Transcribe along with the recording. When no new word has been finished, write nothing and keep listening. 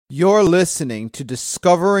You're listening to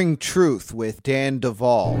Discovering Truth with Dan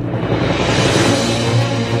Duvall.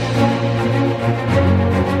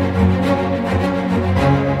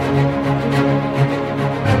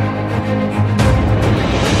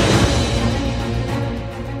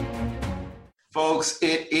 Folks,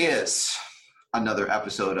 it is another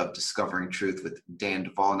episode of Discovering Truth with Dan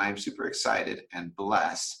Duvall, and I'm super excited and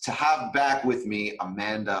blessed to have back with me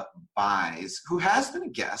Amanda Byes, who has been a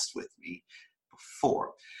guest with me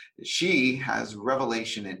before. She has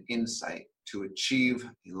revelation and insight to achieve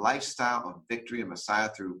a lifestyle of victory and Messiah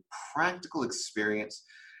through practical experience.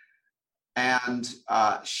 And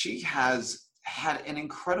she has had an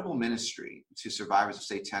incredible ministry to survivors of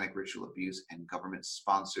satanic ritual abuse and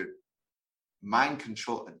government-sponsored mind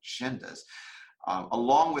control agendas.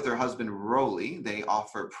 Along with her husband, Rolly, they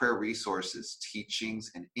offer prayer resources,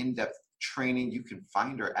 teachings, and in-depth training. You can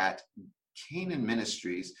find her at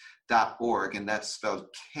CanaanMinistries.org, and that's spelled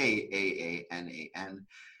Kaanan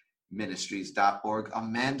Ministries.org.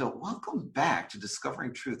 Amanda, welcome back to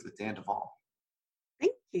Discovering Truth with Dan Duvall.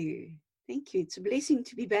 Thank you. Thank you. It's a blessing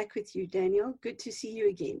to be back with you, Daniel. Good to see you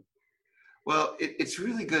again. Well, it's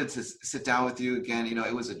really good to sit down with you again. You know,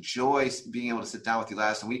 it was a joy being able to sit down with you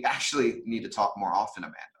last, and we actually need to talk more often,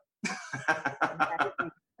 Amanda. I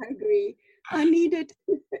agree. I need it.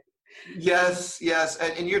 Yes.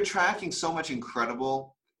 And you're tracking so much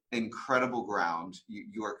incredible ground.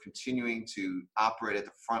 You are continuing to operate at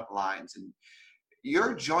the front lines, and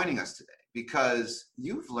you're joining us today because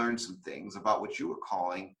you've learned some things about what you were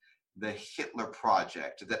calling the Hitler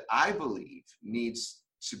Project that I believe needs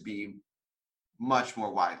to be much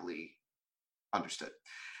more widely understood.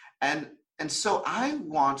 And so I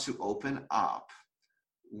want to open up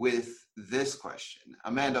with this question.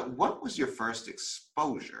 Amanda, what was your first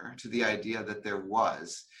exposure to the idea that there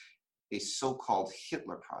was a so-called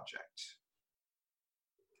Hitler Project?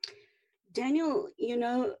 Daniel, you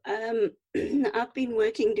know, I've been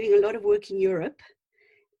doing a lot of work in Europe,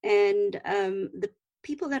 and the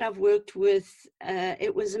people that I've worked with,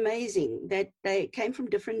 it was amazing that they came from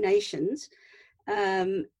different nations.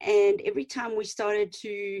 And every time we started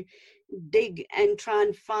to dig and try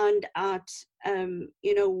and find out,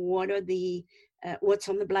 what are what's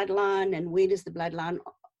on the bloodline and where does the bloodline,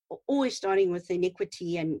 always starting with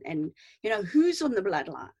iniquity and who's on the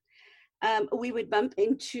bloodline. We would bump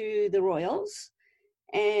into the royals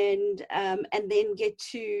and then get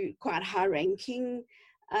to quite high ranking,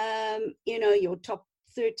 your top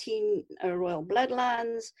 13 royal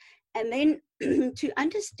bloodlines. And then to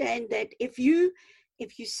understand that if you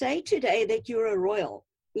say today that you're a royal,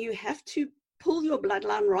 you have to pull your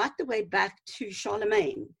bloodline right the way back to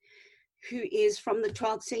Charlemagne, who is from the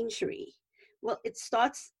 12th century. Well, it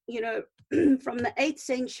starts, from the 8th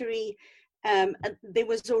century, there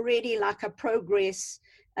was already like a progress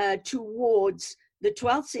towards the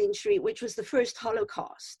 12th century, which was the first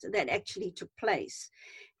Holocaust that actually took place.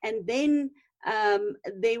 And then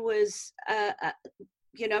there was...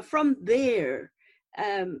 from there,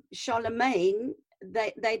 Charlemagne,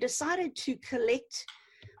 they decided to collect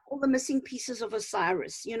all the missing pieces of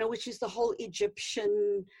Osiris, which is the whole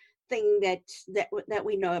Egyptian thing that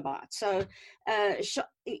we know about. So,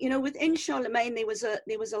 within Charlemagne, there was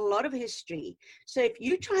a lot of history. So if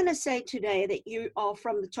you're trying to say today that you are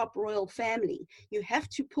from the top royal family, you have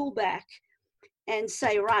to pull back and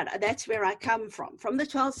say, right, that's where I come from. From the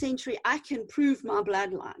 12th century, I can prove my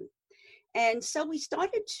bloodline. And so we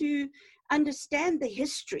started to understand the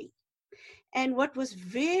history. And what was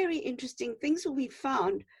very interesting, things that we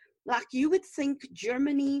found, like you would think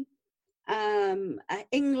Germany,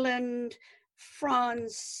 England,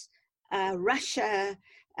 France, Russia,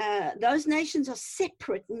 those nations are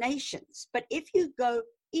separate nations. But if you go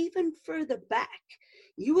even further back,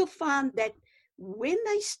 you will find that when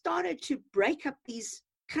they started to break up these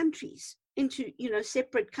countries into,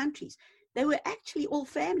 separate countries, they were actually all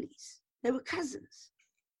families. They were cousins.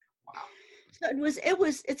 Wow. So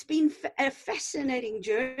it's been a fascinating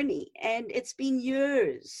journey, and it's been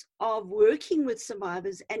years of working with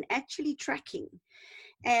survivors and actually tracking.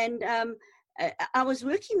 And I was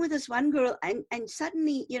working with this one girl, and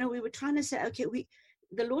suddenly, we were trying to say, okay,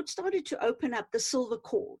 the Lord started to open up the silver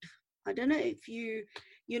cord. I don't know if you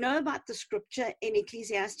know about the scripture in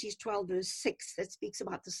Ecclesiastes 12 verse 6 that speaks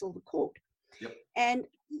about the silver cord. Yep. And,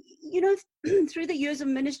 through the years of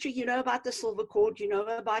ministry, about the silver cord,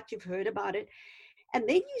 you've heard about it. And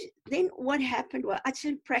then what happened? Well, I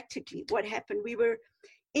said practically what happened. We were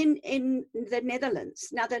in the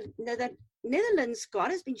Netherlands. Now, the Netherlands,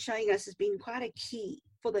 God has been showing us, has been quite a key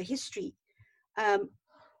for the history.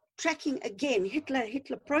 Tracking, again,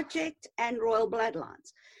 Hitler Project and royal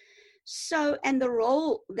bloodlines. So, and the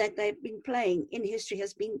role that they've been playing in history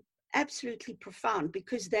has been absolutely profound,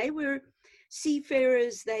 because they were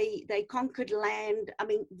seafarers, they conquered land. I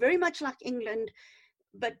mean, very much like England,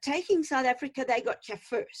 but taking South Africa, they got here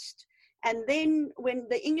first. And then when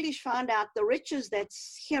the English found out the riches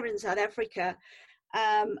that's here in South Africa,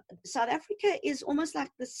 South Africa is almost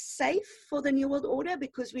like the safe for the New World Order,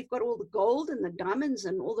 because we've got all the gold and the diamonds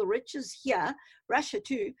and all the riches here, Russia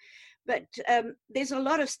too. But there's a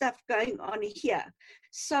lot of stuff going on here.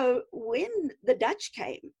 So when the Dutch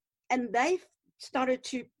came and they started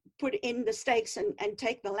to put in the stakes and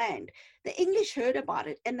take the land, the English heard about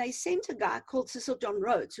it, and they sent a guy called Cecil John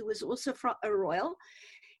Rhodes, who was also from a royal.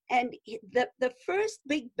 And the first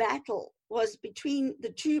big battle was between the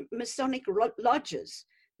two Masonic lodges,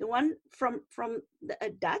 the one from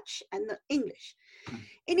the Dutch and the English.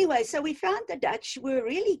 Anyway, so we found the Dutch were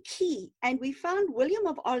really key, and we found William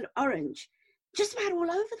of Orange just about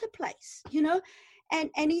all over the place, you know,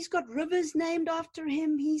 and he's got rivers named after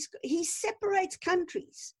him. He separates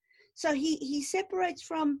countries. So he separates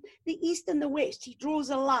from the east and the west. He draws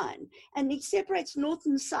a line, and he separates north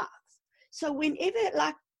and south. So whenever,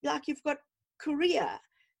 like you've got Korea,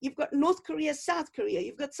 you've got North Korea, South Korea,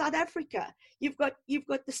 you've got South Africa, you've got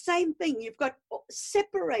the same thing, you've got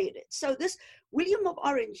separated. So this William of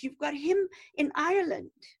Orange, you've got him in Ireland,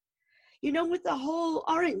 you know, with the whole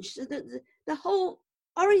orange, the whole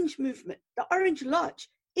orange movement, the Orange Lodge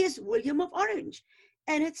is William of Orange,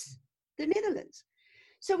 and it's the Netherlands.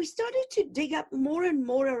 So we started to dig up more and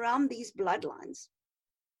more around these bloodlines.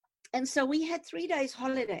 And so we had 3 days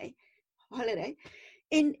holiday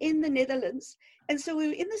in the Netherlands. And so we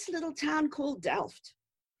were in this little town called Delft,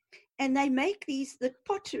 and they make the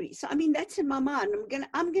pottery. So, I mean, that's in my mind.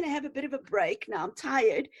 I'm gonna have a bit of a break now. I'm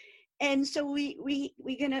tired. And so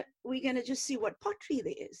we're gonna just see what pottery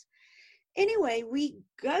there is. Anyway, we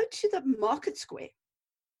go to the market square,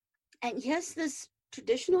 and here's this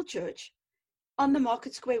traditional church on the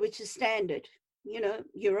market square, which is standard. You know,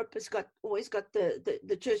 Europe has always got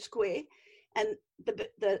the church square and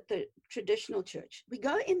the traditional church. We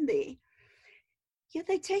go in there. Here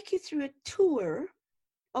they take you through a tour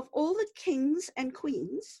of all the kings and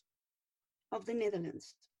queens of the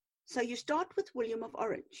Netherlands. So you start with William of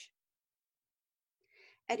Orange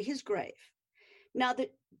at his grave. Now the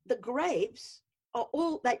graves are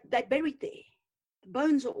all they're buried there. The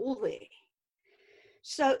bones are all there.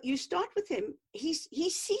 So you start with him. He's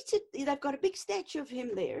seated. They've got a big statue of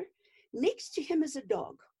him there. Next to him is a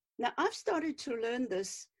dog. Now I've started to learn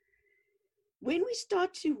this when we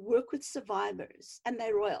start to work with survivors and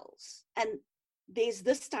they're royals, and there's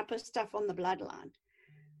this type of stuff on the bloodline.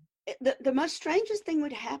 The most strangest thing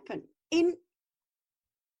would happen.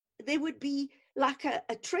 There would be like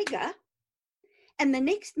a trigger, and the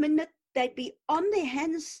next minute they'd be on their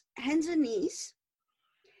hands and knees,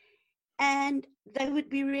 and they would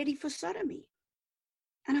be ready for sodomy.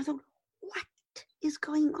 And I thought, what is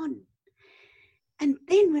going on? And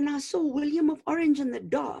then when I saw William of Orange and the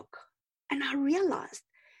dog, and I realized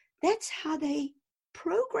that's how they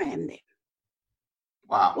program them.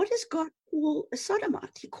 Wow. What does God call a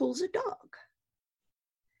sodomite? He calls a dog.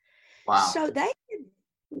 Wow. So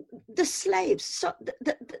the slaves, so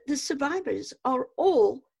the survivors are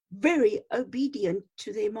all very obedient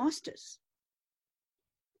to their masters.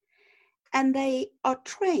 And they are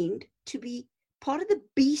trained to be part of the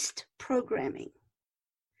beast programming.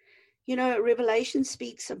 You know, Revelation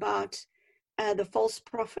speaks about the false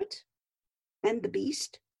prophet and the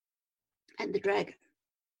beast and the dragon.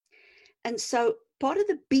 And so part of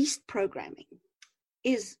the beast programming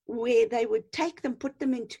is where they would take them, put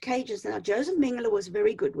them into cages. Now, Joseph Mengele was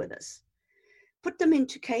very good with this. Put them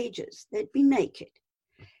into cages. They'd be naked,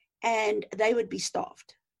 and they would be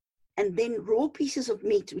starved. And then raw pieces of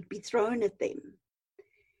meat would be thrown at them.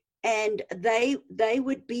 And they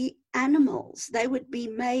would be animals. They would be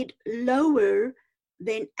made lower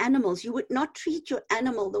than animals. You would not treat your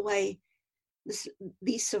animal the way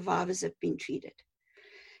these survivors have been treated.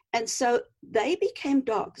 And so they became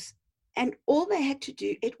dogs. And all they had to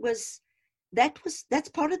do, that's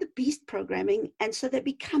part of the beast programming. And so they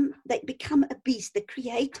become a beast. They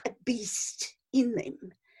create a beast in them.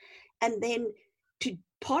 And then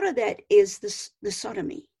part of that is the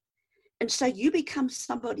sodomy. And so you become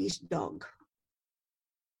somebody's dog.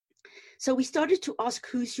 So we started to ask,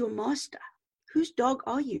 who's your master? Whose dog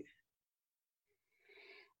are you?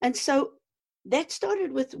 And so that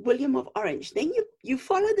started with William of Orange. Then you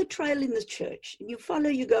follow the trail in the church, and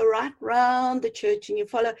you go right round the church, and you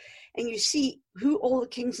follow, and you see who all the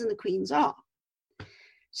kings and the queens are.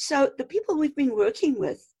 So the people we've been working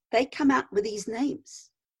with, they come out with these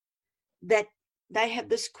names that they have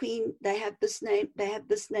this queen, they have this name, they have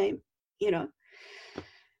this name, you know.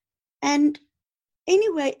 And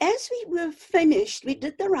anyway, as we were finished, we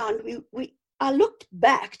did the round. I looked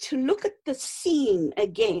back to look at the scene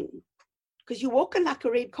again, because you're walking like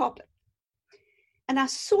a red carpet. And I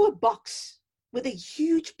saw a box with a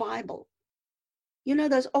huge Bible, you know,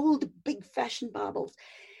 those old big fashioned Bibles.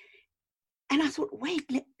 And I thought, wait,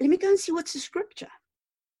 let me go and see what's the scripture.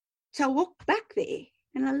 So I walked back there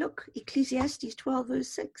and I look, Ecclesiastes 12 verse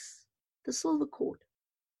 6, the silver cord.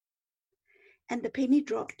 And the penny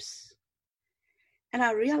drops. And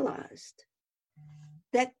I realized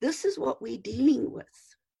that this is what we're dealing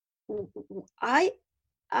with. I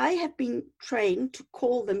have been trained to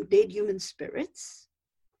call them dead human spirits.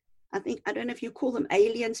 I don't know if you call them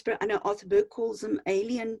alien spirit. I know Arthur Burke calls them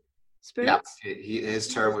alien spirits. Yeah, his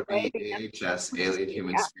term would be AHS, alien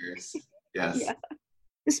human spirits. Yes. Yeah.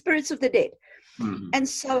 The spirits of the dead. Mm-hmm. And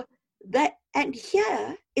so and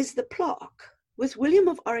here is the plaque with William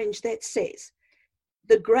of Orange that says,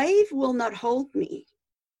 "The grave will not hold me.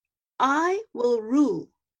 I will rule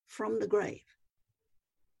from the grave."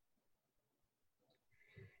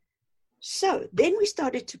 So then we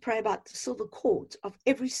started to pray about the silver cords of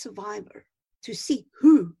every survivor to see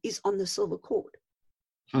who is on the silver cord.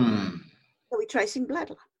 So we're tracing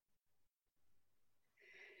bloodline.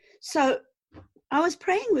 So I was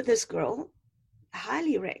praying with this girl,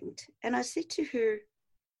 highly ranked, and I said to her,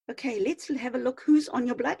 okay, let's have a look who's on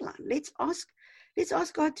your bloodline. Let's ask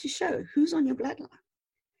God to show who's on your bloodline.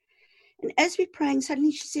 And as we're praying,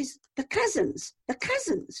 suddenly she says, the cousins. So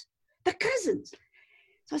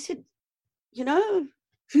I said, you know,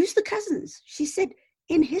 who's the cousins? She said,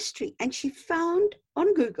 in history. And she found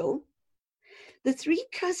on Google the 3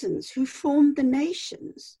 cousins who formed the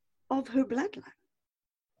nations of her bloodline.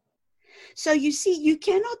 So you see, you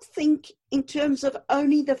cannot think in terms of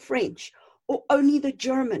only the French or only the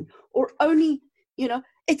German or only, you know,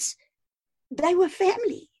 they were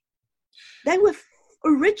family. They were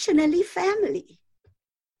originally family.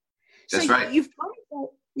 That's so right. You've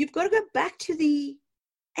got to go back to the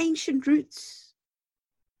ancient roots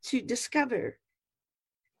to discover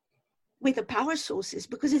where the power source is,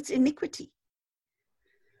 because it's iniquity.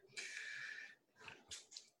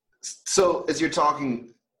 So as you're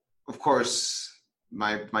talking, of course,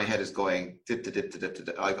 my head is going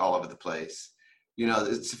like all over the place. You know,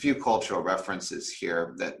 it's a few cultural references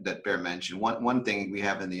here that bear mention. One thing we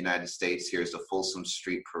have in the United States here is the Folsom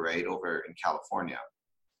Street Parade over in California.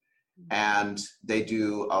 And they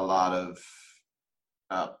do a lot of,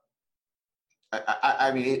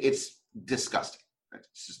 I mean, it's disgusting. Right?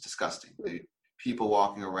 It's just disgusting. People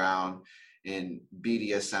walking around in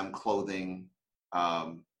BDSM clothing,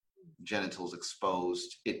 genitals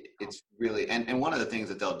exposed. It's really, and one of the things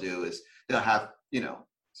that they'll do is they'll have, you know,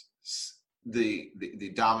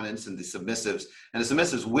 the dominants and the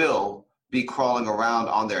submissives will be crawling around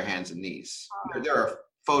on their hands and knees. There are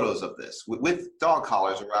photos of this with dog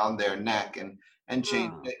collars around their neck and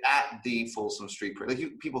chains at the Folsom Street Parade.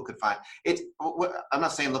 Like people could find it. I'm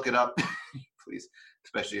not saying look it up, please,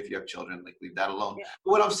 especially if you have children. Like leave that alone. Yeah.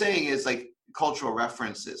 But what I'm saying is like cultural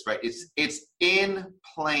references, right? It's in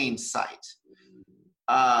plain sight.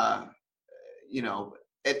 You know,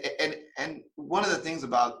 and one of the things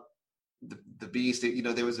about the beast, you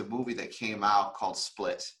know, there was a movie that came out called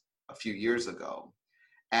Split a few years ago,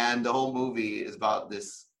 and the whole movie is about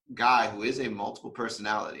this guy who is a multiple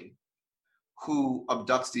personality who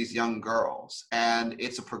abducts these young girls, and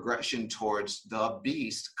it's a progression towards the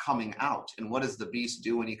beast coming out. And what does the beast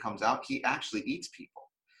do when he comes out? He actually eats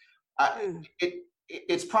people.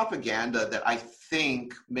 It's propaganda that I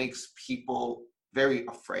think makes people very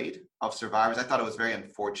afraid of survivors. I thought it was very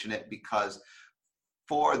unfortunate because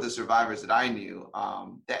for the survivors that I knew,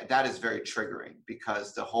 that is very triggering,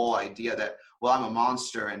 because the whole idea that, well, I'm a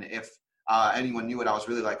monster, and if anyone knew what I was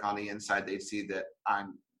really like on the inside, they'd see that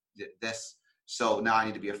I'm this. So now I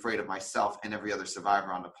need to be afraid of myself and every other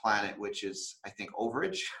survivor on the planet, which is, I think,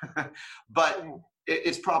 overage. But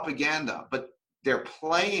it's propaganda. But they're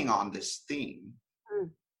playing on this theme,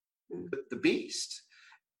 the beast.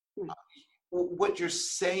 What you're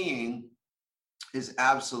saying is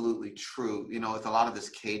absolutely true. You know, with a lot of this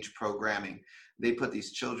cage programming, they put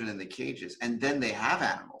these children in the cages, and then they have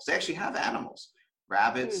animals. They actually have animals,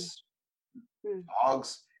 rabbits,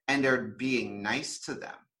 dogs, and they're being nice to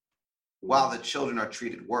them while the children are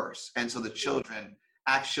treated worse. And so the children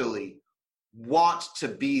actually want to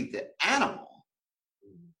be the animal,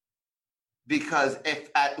 because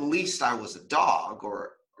if at least I was a dog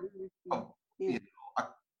or you know, a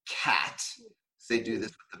cat. They do this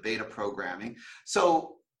with the beta programming.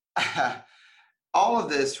 So all of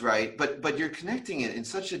this, right? But you're connecting it in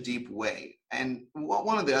such a deep way. And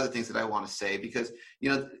one of the other things that I want to say, because,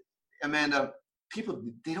 Amanda, people,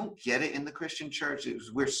 they don't get it in the Christian church.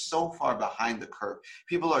 We're so far behind the curve.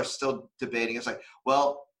 People are still debating. It's like,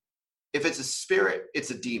 well, if it's a spirit,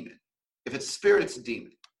 it's a demon. If it's a spirit, it's a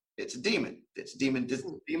demon. It's a demon. It's a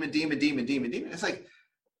demon, demon. It's like,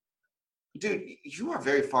 dude, you are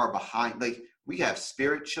very far behind. Like, we have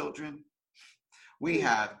spirit children. We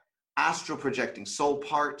have astral projecting soul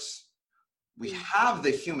parts. We have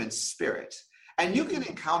the human spirit. And you can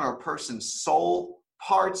encounter a person's soul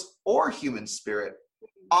parts or human spirit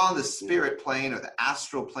on the spirit plane or the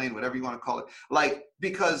astral plane, whatever you want to call it, like,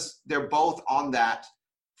 because they're both on that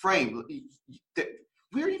frame.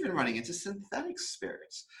 We're even running into synthetic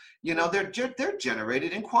spirits. They're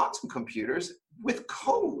generated in quantum computers with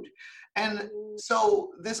code. And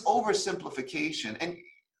so this oversimplification, and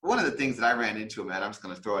one of the things that I ran into, man, I'm just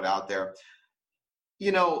going to throw it out there,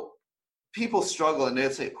 people struggle and they'll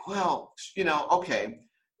say, well, okay,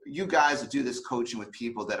 you guys do this coaching with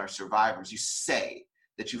people that are survivors. You say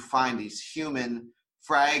that you find these human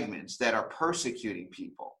fragments that are persecuting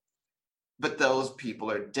people, but those people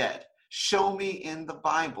are dead. Show me in the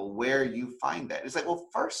Bible where you find that. It's like, well,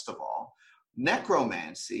 first of all,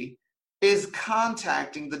 necromancy is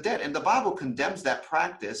contacting the dead. And the Bible condemns that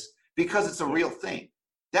practice because it's a real thing.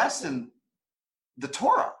 That's in the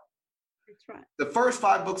Torah. That's right. The first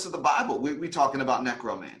 5 books of the Bible, we're talking about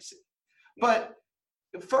necromancy. But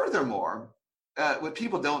furthermore, what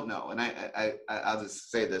people don't know, and I'll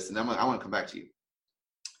just say this, and I want to come back to you.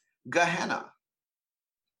 Gehenna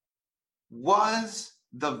was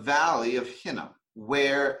the valley of Hinnom,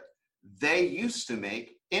 where they used to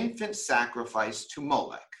make infant sacrifice to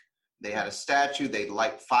Molech. They had a statue. They'd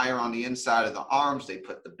light fire on the inside of the arms. They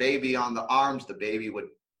put the baby on the arms. The baby would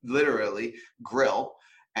literally grill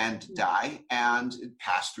and die and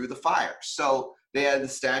pass through the fire. So they had the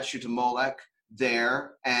statue to Molech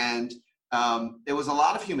there, and it was a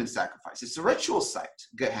lot of human sacrifice. It's a ritual site,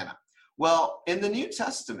 Gehenna. Well, in the New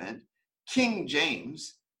Testament, King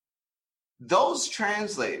James, those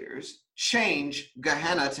translators change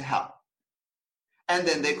Gehenna to hell. And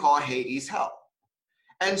then they call Hades hell.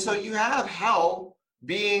 And so you have hell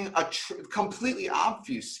being completely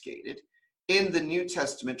obfuscated in the New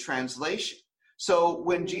Testament translation. So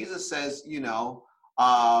when Jesus says,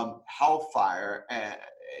 hellfire,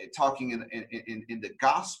 talking in the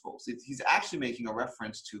Gospels, he's actually making a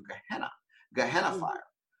reference to Gehenna fire,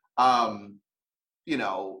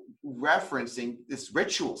 referencing this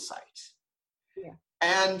ritual site. Yeah.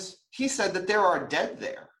 And he said that there are dead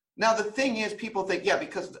there. Now, the thing is, people think,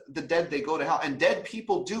 because the dead, they go to hell. And dead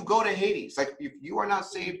people do go to Hades. Like, if you are not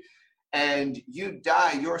saved and you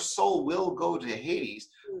die, your soul will go to Hades.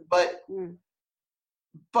 But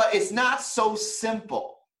it's not so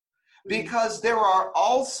simple, because there are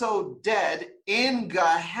also dead in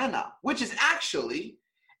Gehenna, which is actually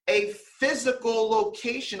a physical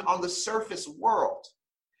location on the surface world.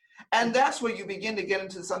 And that's where you begin to get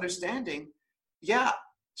into this understanding.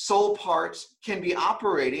 Soul parts can be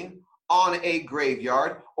operating on a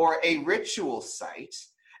graveyard or a ritual site.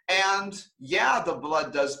 And the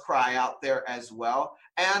blood does cry out there as well.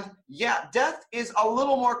 And death is a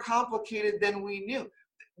little more complicated than we knew.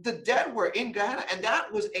 The dead were in Gehenna, and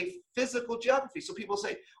that was a physical geography. So people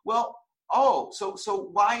say, well, so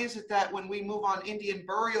why is it that when we move on Indian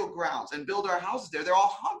burial grounds and build our houses there, they're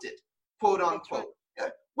all haunted, quote unquote?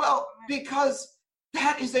 Right. Well, because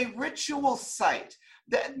that is a ritual site.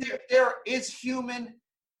 There is human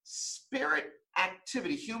spirit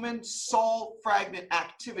activity, human soul fragment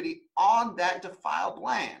activity on that defiled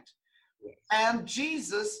land. Yes. And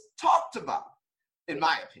Jesus talked about it, in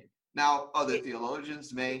my opinion. Now, other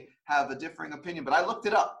theologians may have a differing opinion, but I looked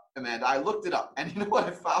it up, Amanda. I looked it up. And you know what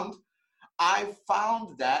I found? I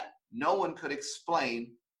found that no one could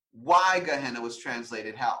explain why Gehenna was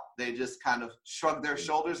translated hell. They just kind of shrug their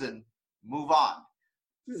shoulders and move on.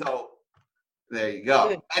 So there you go.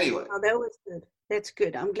 Good. Anyway. Oh, that was good. That's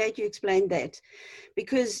good. I'm glad you explained that,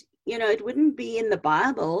 because, it wouldn't be in the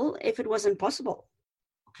Bible if it wasn't possible.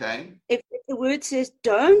 Okay. If the word says,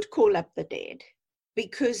 don't call up the dead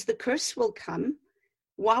because the curse will come,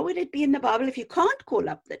 why would it be in the Bible if you can't call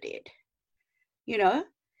up the dead?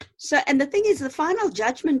 So, and the thing is, the final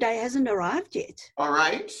judgment day hasn't arrived yet. All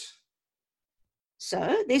right.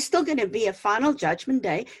 So there's still going to be a final judgment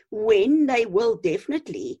day when they will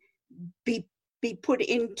definitely be put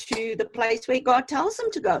into the place where God tells them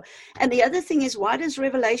to go. And the other thing is, why does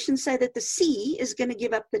Revelation say that the sea is going to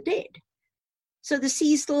give up the dead? So the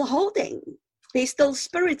sea is still holding. There's still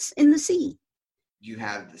spirits in the sea. You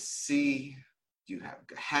have the sea, you have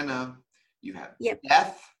Gehenna, You have Yep.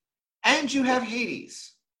 death, and you have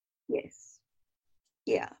Hades. Yes.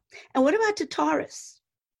 Yeah. And what about Tartarus?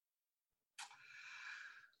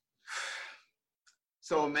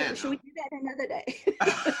 So, Amanda. Should we do that another day?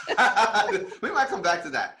 We might come back to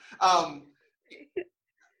that. I mean,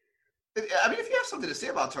 if you have something to say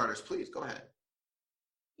about Tartarus, please go ahead.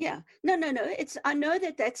 Yeah. No. I know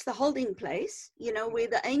that that's the holding place, where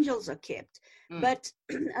the angels are kept. But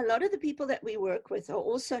a lot of the people that we work with are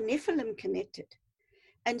also Nephilim connected.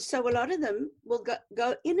 And so a lot of them will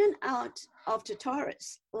go in and out of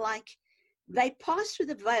Tartarus, like they pass through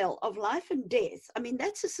the veil of life and death. I mean,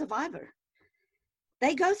 that's a survivor.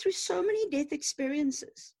 They go through so many death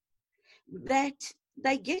experiences that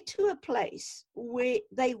they get to a place where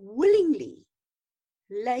they willingly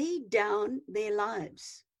lay down their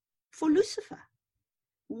lives for Lucifer,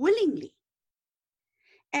 willingly.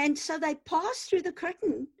 And so they pass through the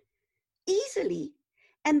curtain easily.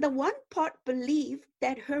 And the one part believed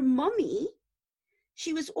that her mommy,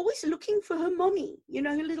 she was always looking for her mommy,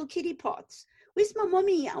 her little kitty pots. Where's my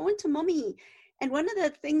mommy? I want a mommy. And one of the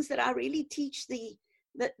things that I really teach the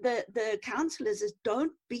counselors is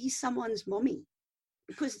don't be someone's mommy,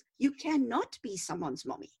 because you cannot be someone's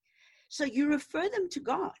mommy. So you refer them to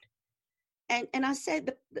God. And I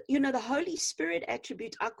said, the Holy Spirit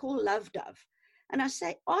attribute I call love dove. And I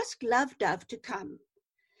say, ask love dove to come,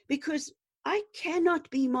 because I cannot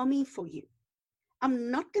be mommy for you.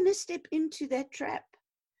 I'm not going to step into that trap.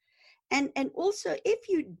 And also, if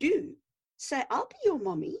you do say, I'll be your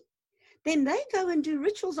mommy, then they go and do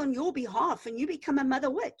rituals on your behalf and you become a mother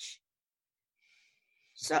witch.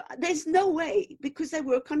 So there's no way, because they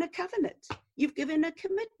work on a covenant. You've given a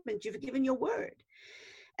commitment. You've given your word.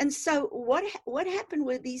 And so what happened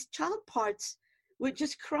were these child parts were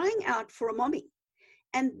just crying out for a mommy.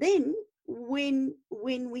 And then when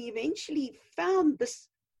we eventually found this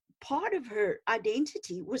part of her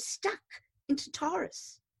identity was stuck into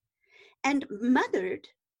Taurus and mothered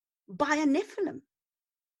by a Nephilim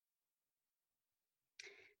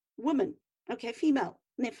woman, female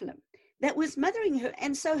Nephilim, that was mothering her.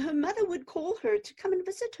 And so her mother would call her to come and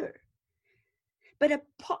visit her. But a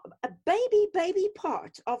baby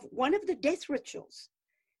part of one of the death rituals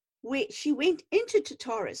where she went into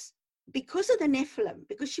Taurus because of the Nephilim,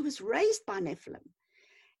 because she was raised by Nephilim,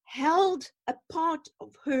 held a part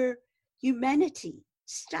of her humanity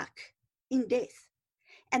stuck in death.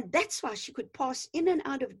 And that's why she could pass in and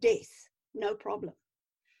out of death, no problem.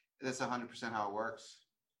 That's 100% how it works.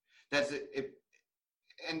 That's it.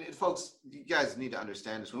 And folks, you guys need to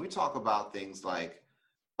understand this. When we talk about things like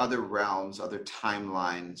other realms, other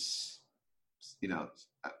timelines,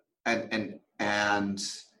 and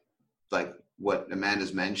like what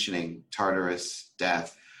Amanda's mentioning, Tartarus,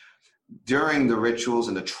 death, during the rituals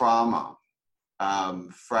and the trauma,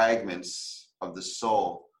 fragments of the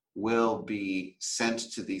soul will be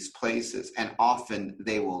sent to these places, and often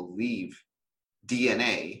they will leave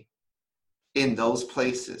DNA in those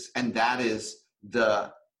places. And that is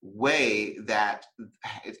the way that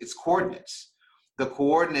it's coordinates. The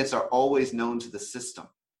coordinates are always known to the system,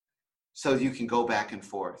 so you can go back and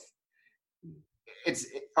forth.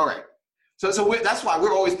 All right. So that's why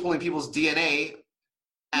we're always pulling people's DNA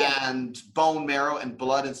and bone marrow and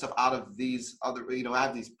blood and stuff out of these other, I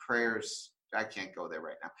have these prayers. I can't go there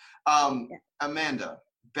right now. Amanda,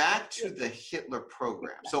 back to the Hitler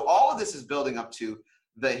program. So all of this is building up to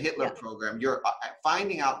the Hitler program. You're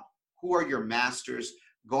finding out who are your masters,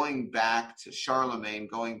 going back to Charlemagne,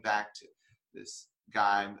 going back to this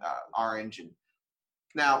guy, Orange. And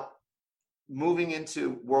now moving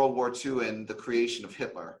into World War II and the creation of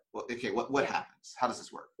Hitler. Well, okay, what happens? How does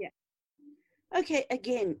this work? Yeah. Okay,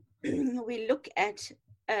 again, we look at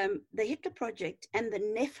the Hitler Project and the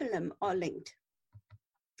Nephilim are linked.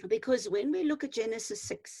 Because when we look at Genesis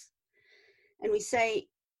 6, and we say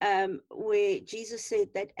where Jesus said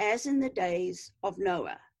that as in the days of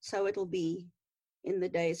Noah, so it'll be in the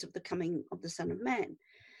days of the coming of the Son of Man.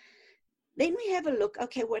 Then we have a look,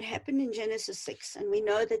 what happened in Genesis 6? And we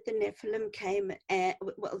know that the Nephilim came,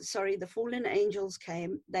 the fallen angels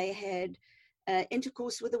came. They had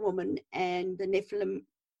intercourse with a woman, and the Nephilim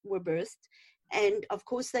were birthed. And of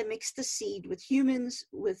course, they mixed the seed with humans,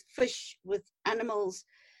 with fish, with animals,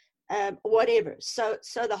 whatever. So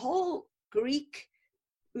the whole Greek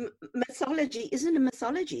mythology isn't a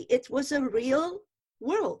mythology. It was a real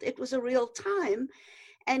world. It was a real time.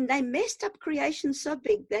 And they messed up creation so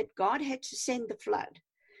big that God had to send the flood.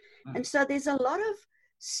 And so there's a lot of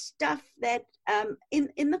stuff that in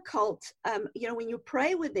the cult, when you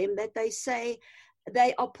pray with them, that they say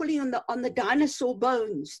they are pulling on the dinosaur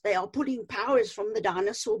bones. They are pulling powers from the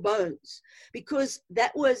dinosaur bones, because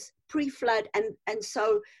that was pre-flood, and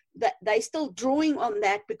so that they're still drawing on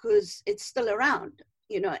that because it's still around,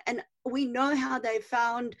 and we know how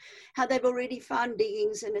they've already found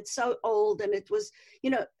diggings, and it's so old, and it was,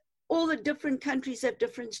 all the different countries have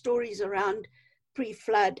different stories around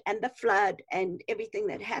pre-flood and the flood and everything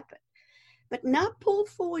that happened. But now pull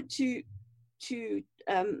forward to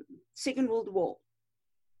Second World War,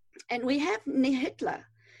 and we have Hitler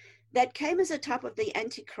that came as a type of the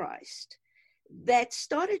Antichrist that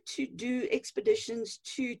started to do expeditions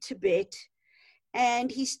to Tibet, and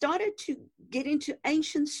he started to get into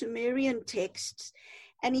ancient Sumerian texts,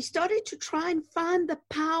 and he started to try and find the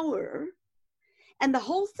power, and the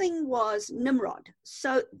whole thing was Nimrod.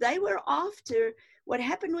 So they were after what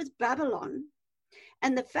happened with Babylon,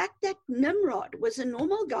 and the fact that Nimrod was a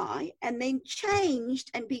normal guy and then changed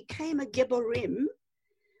and became a Gibborim.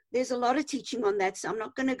 There's a lot of teaching on that, so I'm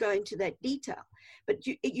not going to go into that detail. But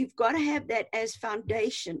you've got to have that as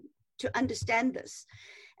foundation to understand this.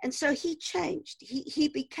 And so he changed. He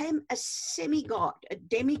became a semi-god, a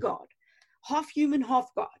demigod, half human,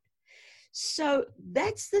 half God. So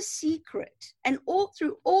that's the secret. And all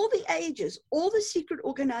through all the ages, all the secret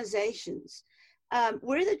organizations,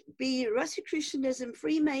 whether it be Rosicrucianism,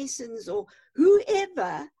 Freemasons, or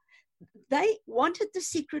whoever, they wanted the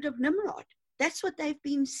secret of Nimrod. That's what they've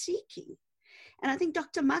been seeking. And I think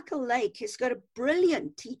Dr. Michael Lake has got a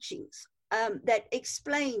brilliant teachings that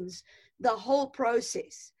explains the whole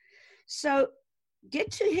process. So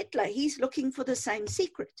get to Hitler. He's looking for the same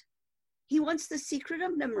secret. He wants the secret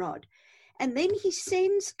of Nimrod. And then he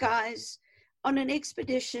sends guys on an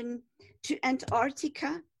expedition to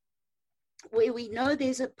Antarctica, where we know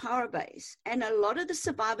there's a power base. And a lot of the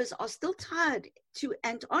survivors are still tied to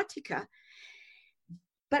Antarctica.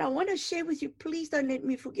 But I want to share with you, please don't let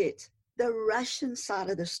me forget, the Russian side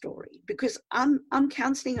of the story, because I'm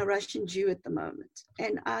counseling a Russian Jew at the moment.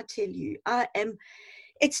 And I tell you,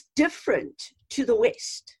 it's different to the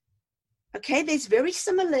West. Okay, there's very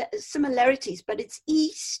similarities, but it's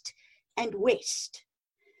East and West.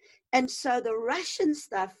 And so the Russian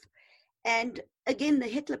stuff, and again, the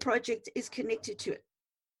Hitler Project is connected to it.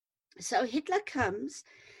 So Hitler comes,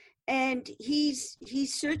 and he's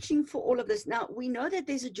searching for all of this. Now, we know that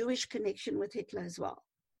there's a Jewish connection with Hitler as well.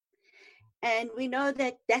 And we know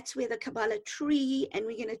that that's where the Kabbalah tree, and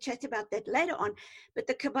we're going to chat about that later on, but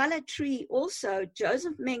the Kabbalah tree also,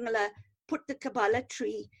 Joseph Mengele put the Kabbalah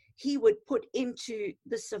tree, he would put into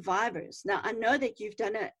the survivors. Now, I know that you've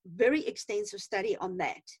done a very extensive study on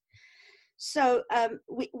that. So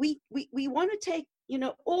we want to take,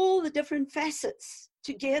 all the different facets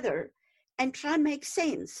together and try and make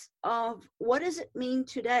sense of what does it mean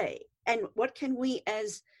today, and what can we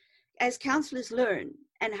as counselors learn,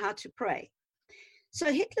 and how to pray.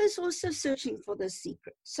 So Hitler's also searching for this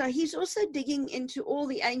secret. So he's also digging into all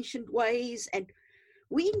the ancient ways, and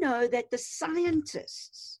we know that the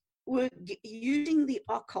scientists were using the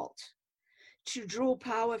occult to draw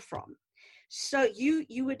power from. So you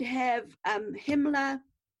would have Himmler,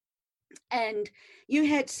 and you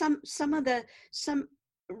had some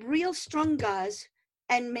real strong guys,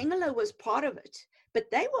 and Mengele was part of it,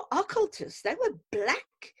 but they were occultists. They were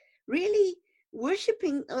black, really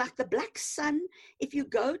worshipping like the black sun. If you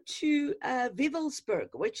go to Wewelsburg,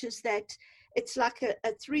 which is that, it's like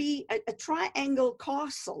a triangle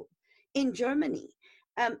castle in Germany.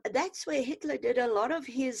 That's where Hitler did a lot of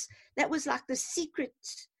his, that was like the secret,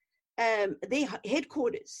 their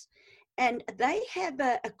headquarters. And they have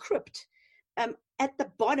a crypt at the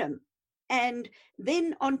bottom. And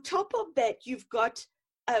then on top of that, you've got,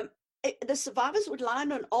 the survivors would lie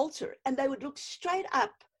on an altar, and they would look straight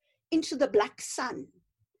up into the black sun.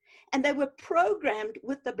 And they were programmed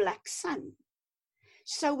with the black sun.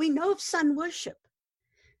 So we know of sun worship.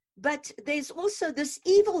 But there's also this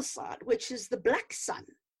evil side, which is the black sun.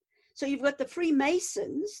 So you've got the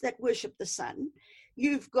Freemasons that worship the sun.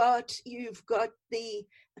 You've got the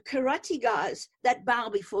karate guys that bow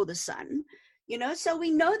before the sun. So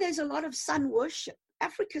we know there's a lot of sun worship.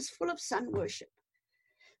 Africa's full of sun worship.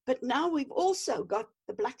 But now we've also got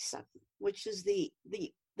the black sun, which is the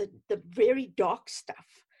very dark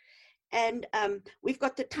stuff. And we've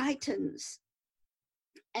got the Titans.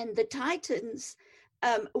 And the Titans,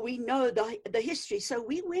 we know the history. So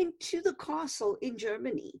we went to the castle in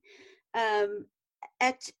Germany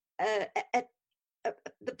at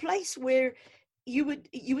the place where you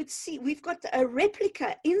would see, we've got a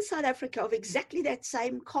replica in South Africa of exactly that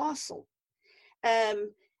same castle.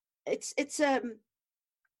 It's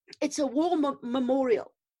a war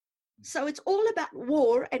memorial. So it's all about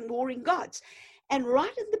war and warring gods. And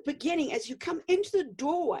right in the beginning, as you come into the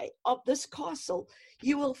doorway of this castle,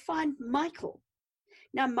 you will find Michael.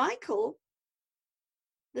 Now, Michael,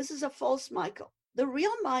 this is a false Michael. The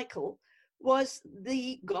real Michael was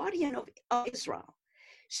the guardian of Israel.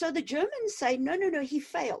 So the Germans say, no, he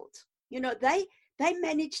failed. They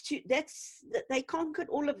managed to, they conquered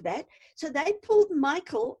all of that. So they pulled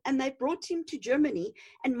Michael and they brought him to Germany.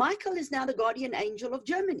 And Michael is now the guardian angel of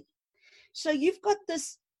Germany. So you've got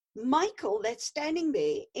this Michael that's standing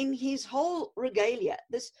there in his whole regalia,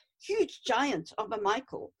 this huge giant of a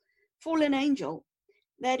Michael, fallen angel,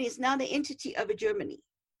 that is now the entity over Germany.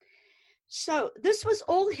 So this was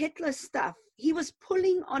all Hitler's stuff. He was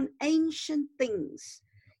pulling on ancient things.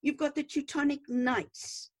 You've got the Teutonic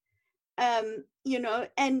Knights, and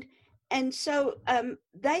so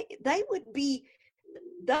they would be,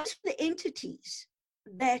 those were the entities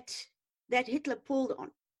that Hitler pulled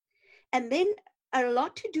on. And then a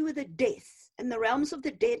lot to do with the death and the realms of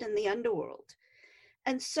the dead and the underworld.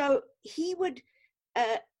 And so he would,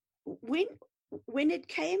 when it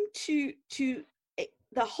came to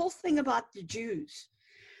the whole thing about the Jews,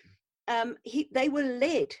 they were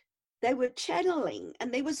led, they were channeling,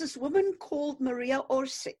 and there was this woman called Maria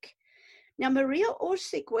Orsic. Now, Maria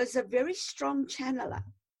Orsic was a very strong channeler,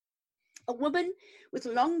 a woman with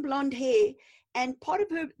long blonde hair, and part of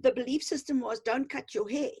the belief system was don't cut your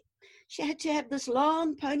hair. She had to have this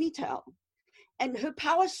long ponytail, and her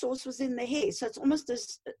power source was in the hair, so it's almost a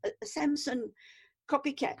Samson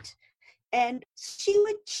copycat. And she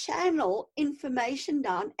would channel information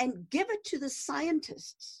down and give it to the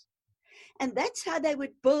scientists. And that's how they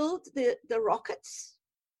would build the rockets.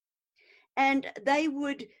 And they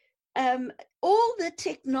would, all the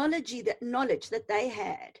technology, that knowledge that they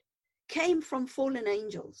had came from fallen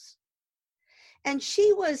angels. And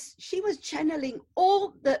she was channeling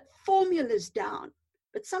all the formulas down.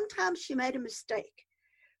 But sometimes she made a mistake.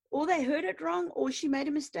 Or they heard it wrong, or she made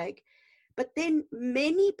a mistake. But then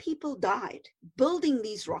many people died building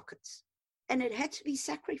these rockets, and it had to be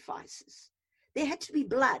sacrifices. There had to be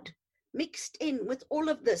blood mixed in with all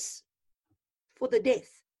of this for the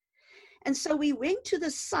death. And so we went to the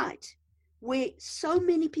site where so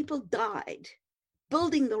many people died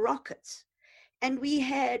building the rockets, and we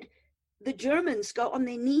had the Germans go on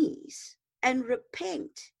their knees and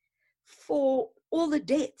repent for all the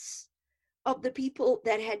deaths of the people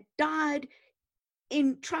that had died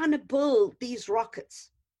in trying to build these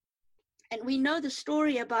rockets. And we know the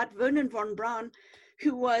story about Werner von Braun,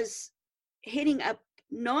 who was heading up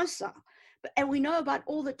NASA. And we know about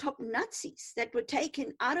all the top Nazis that were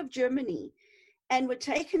taken out of Germany and were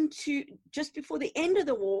taken to, just before the end of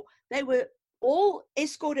the war, they were all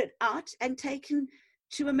escorted out and taken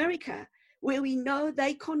to America, where we know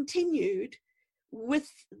they continued with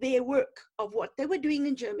their work of what they were doing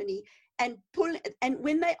in Germany. And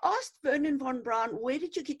when they asked Werner von Braun, where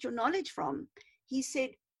did you get your knowledge from? He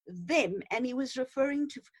said, them, and he was referring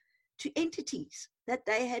to entities that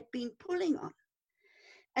they had been pulling on.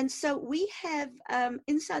 And so we have,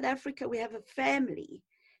 in South Africa, we have a family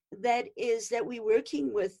that we're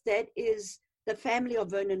working with, that is the family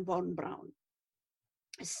of Werner von Braun.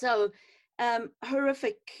 So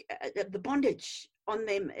horrific, the bondage on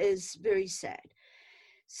them is very sad.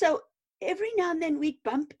 So every now and then we'd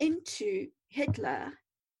bump into Hitler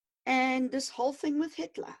and this whole thing with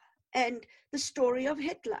Hitler and the story of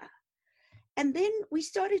Hitler. And then we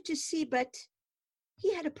started to see, but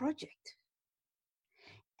he had a project.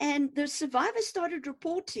 And the survivors started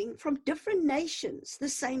reporting from different nations the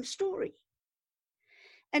same story,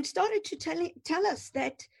 and started to tell us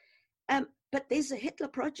that, but there's a Hitler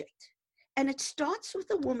project. And it starts with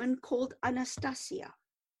a woman called Anastasia.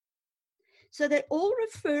 So they all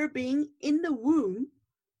refer being in the womb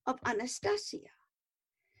of Anastasia.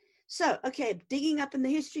 So, okay, digging up in the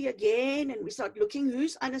history again, and we start looking,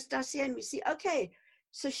 who's Anastasia? And we see, okay,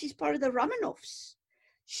 so she's part of the Romanovs.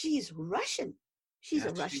 She's Russian. She's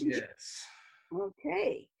a Russian. Yes.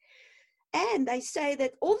 Okay. And they say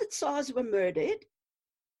that all the Tsars were murdered,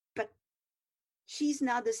 but she's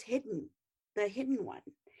now the hidden one.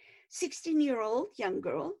 16-year-old young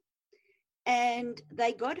girl. And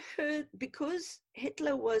they got her because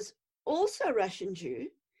Hitler was also a Russian Jew.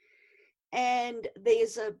 And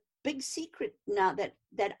there's a big secret now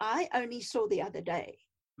that I only saw the other day.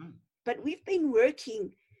 But we've been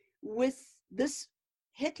working with this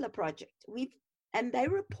Hitler project. And they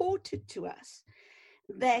reported to us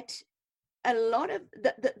that a lot of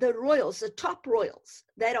the royals, the top royals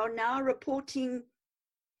that are now reporting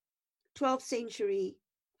 12th century,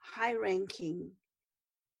 high-ranking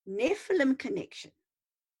Nephilim connection.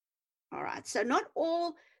 All right, so not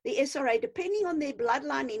all the SRA, depending on their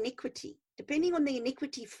bloodline iniquity, depending on the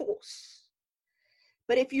iniquity force.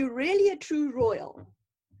 But if you're really a true royal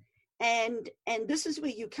And this is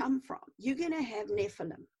where you come from. You're going to have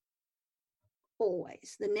Nephilim.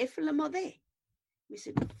 Always. The Nephilim are there. We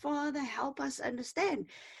said, Father, help us understand.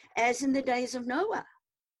 As in the days of Noah.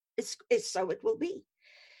 It's so it will be.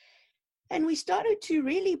 And we started to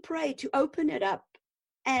really pray to open it up,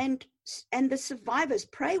 and the survivors,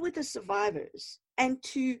 pray with the survivors, and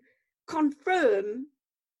to confirm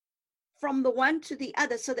from the one to the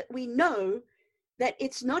other, so that we know that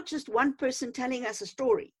it's not just one person telling us a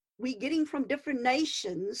story. We're getting from different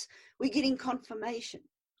nations, we're getting confirmation.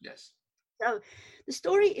 Yes. So the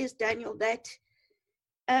story is, Daniel, that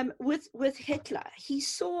with Hitler, he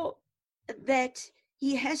saw that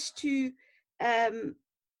he has to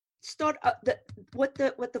start what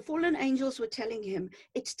the fallen angels were telling him.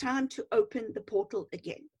 It's time to open the portal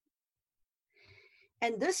again.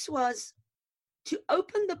 And this was, to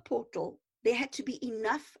open the portal, there had to be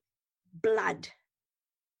enough blood.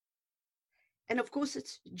 And of course,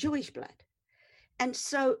 it's Jewish blood. And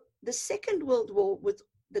so the Second World War, with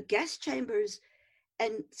the gas chambers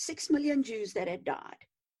and 6 million Jews that had died,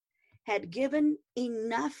 had given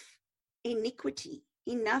enough iniquity,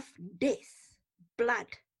 enough death, blood.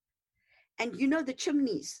 And you know, the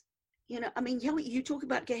chimneys, you talk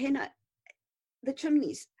about Gehenna, the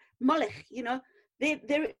chimneys, Molech,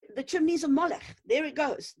 the chimneys of Molech, there it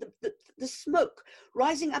goes. The smoke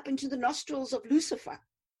rising up into the nostrils of Lucifer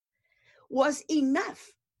was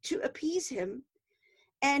enough to appease him.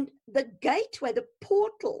 And the gateway, the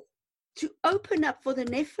portal to open up for the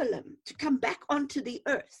Nephilim to come back onto the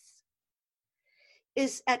earth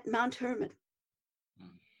is at Mount Hermon.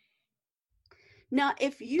 Now,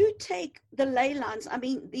 if you take the ley lines,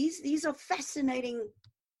 these are fascinating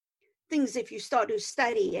things if you start to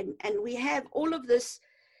study, and we have all of this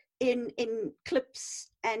in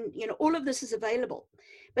clips, and all of this is available.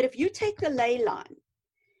 But if you take the ley line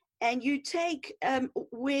and you take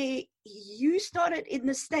where you started in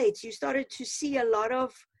the States, you started to see a lot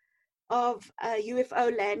of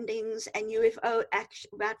UFO landings and UFO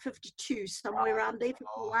action, about 52, somewhere around there,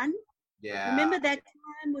 51. Yeah. Remember that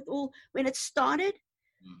time when it started,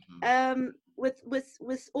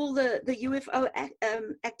 with all the UFO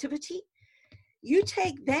activity? You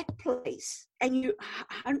take that place and you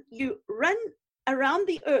run around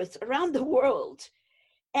the earth, around the world,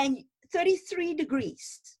 and 33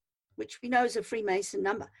 degrees, which we know is a Freemason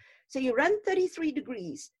number. So you run 33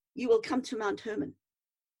 degrees, you will come to Mount Hermon.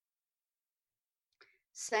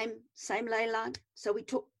 Same ley line. So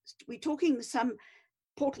we're talking some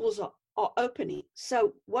portals are opening.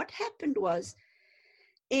 So what happened was,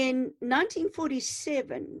 in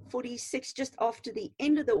 1947, 46, just after the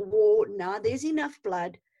end of the war, now there's enough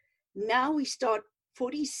blood. Now we start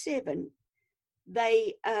 47.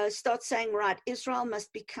 They start saying, right, Israel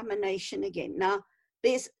must become a nation again. Now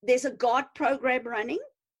there's a God program running,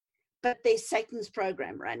 but there's Satan's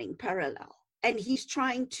program running parallel. And he's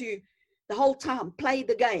trying to, the whole time, play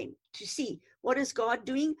the game to see, what is God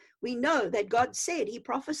doing? We know that God said, he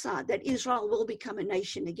prophesied that Israel will become a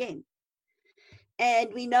nation again.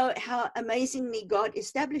 And we know how amazingly God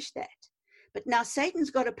established that. But now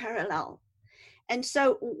Satan's got a parallel. And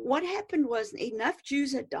so what happened was, enough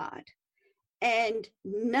Jews had died. And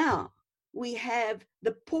now we have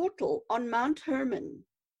the portal on Mount Hermon,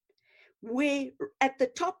 where at the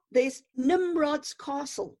top there's Nimrod's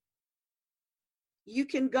castle. You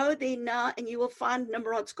can go there now and you will find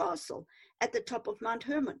Nimrod's castle at the top of Mount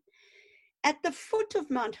Hermon. At the foot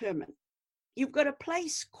of Mount Hermon, you've got a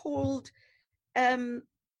place called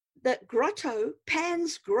the grotto,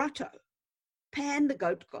 Pan's grotto, Pan the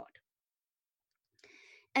goat god.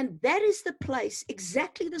 And that is the place,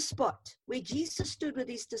 exactly the spot where Jesus stood with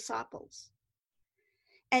his disciples.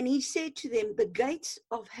 And he said to them, the gates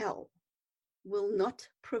of hell will not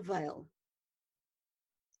prevail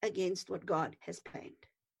against what God has planned.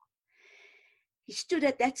 He stood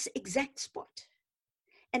at that exact spot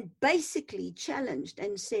and basically challenged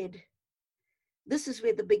and said, this is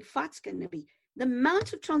where the big fight's going to be. The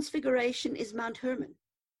Mount of Transfiguration is Mount Hermon.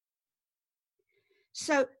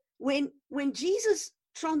 So when Jesus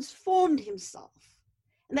transformed himself,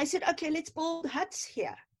 and they said, okay, let's build huts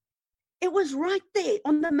here. It was right there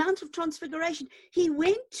on the Mount of Transfiguration. He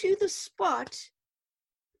went to the spot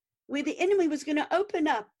where the enemy was going to open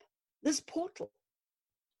up this portal,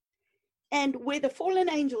 and where the fallen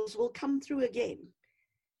angels will come through again.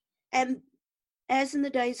 And as in the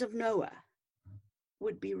days of Noah,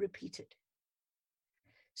 would be repeated.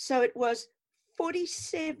 So it was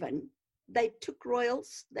 47. They took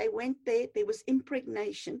royals. They went there. There was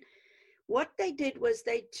impregnation. What they did was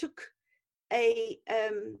they took a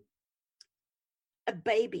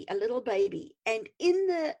baby, a little baby, and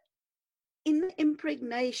in in the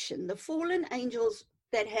impregnation, the fallen angels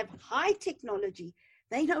that have high technology,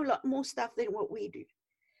 they know a lot more stuff than what we do.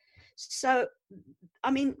 So,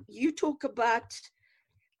 I mean, you talk about,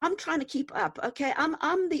 I'm trying to keep up. Okay,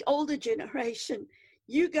 I'm the older generation.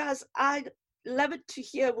 You guys, I love it to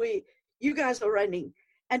hear where you guys are running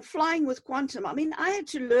and flying with quantum. I mean, I had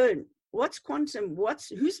to learn what's quantum,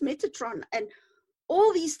 who's Metatron, and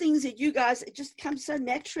all these things that you guys, it just comes so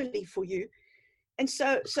naturally for you. And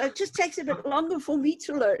so it just takes a bit longer for me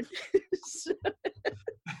to learn. So,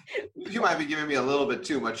 you might be giving me a little bit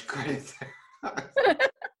too much credit.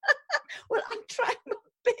 well, I'm trying my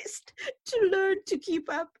best to learn to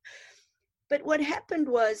keep up. But what happened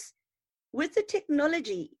was, with the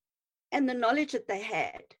technology and the knowledge that they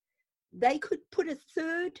had, they could put a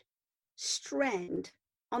third strand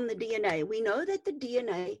on the DNA. We know that the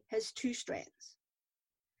DNA has 2 strands.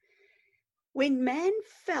 When man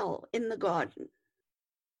fell in the garden,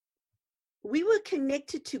 we were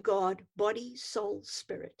connected to God, body, soul,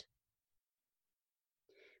 spirit.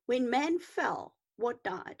 When man fell, what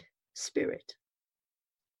died? Spirit.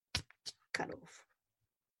 Cut off.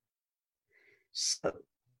 So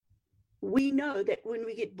we know that when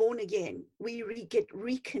we get born again, we get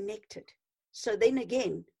reconnected. So then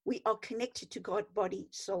again, we are connected to God, body,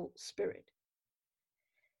 soul, spirit.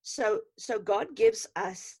 So God gives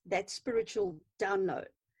us that spiritual download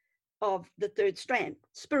of the third strand,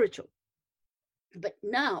 spiritual. But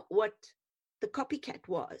now what the copycat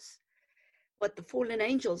was, what the fallen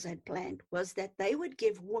angels had planned, was that they would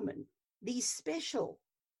give women, these special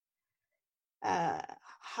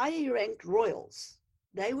highly ranked royals,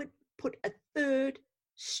 they would put a third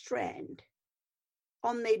strand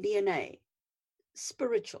on their DNA,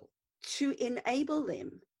 spiritual, to enable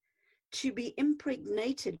them to be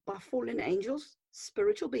impregnated by fallen angels,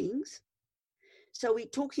 spiritual beings. So we're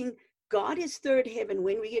talking, God is third heaven.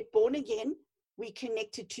 When we get born again, we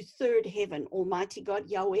connected to third heaven, Almighty God,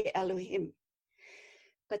 Yahweh Elohim.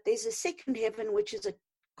 But there's a second heaven, which is a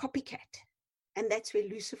copycat, and that's where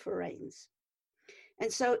Lucifer reigns.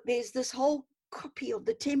 And so there's this whole copy of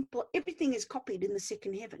the temple. Everything is copied in the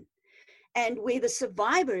second heaven. And where the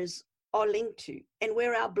survivors are linked to, and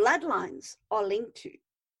where our bloodlines are linked to,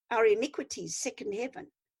 our iniquities, second heaven.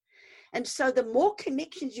 And so the more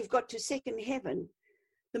connections you've got to second heaven,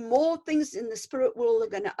 the more things in the spirit world are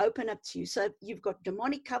going to open up to you. So you've got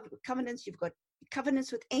demonic covenants, you've got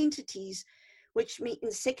covenants with entities, which mean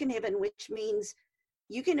in second heaven, which means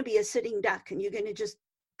you're going to be a sitting duck and you're going to just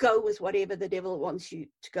go with whatever the devil wants you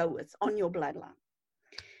to go with on your bloodline.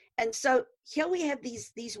 And so here we have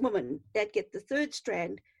these women that get the third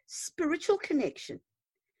strand, spiritual connection,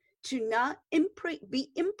 to now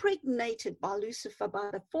be impregnated by Lucifer, by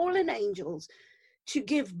the fallen angels, to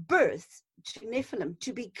give birth to Nephilim,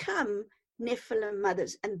 to become Nephilim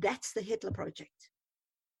mothers. And that's the Hitler Project.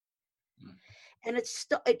 And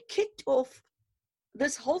it kicked off,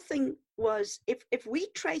 this whole thing was, if we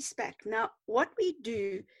trace back, now what we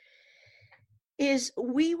do is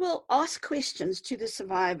we will ask questions to the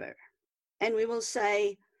survivor, and we will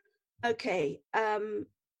say, okay,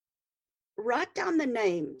 write down the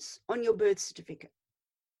names on your birth certificate.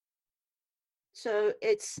 So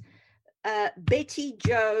it's Betty,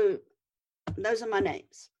 Joe, those are my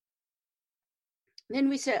names. Then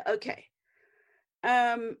we say, okay,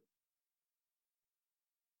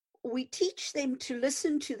 we teach them to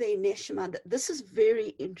listen to their neshama. This is very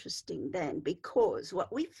interesting, Dan, because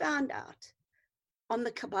what we found out on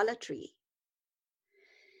the Kabbalah tree.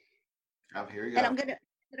 Oh, here you go. And I'm going to,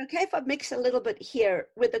 okay, if I mix a little bit here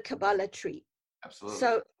with the Kabbalah tree. Absolutely.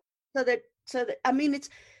 So that, I mean, it's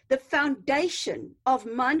the foundation of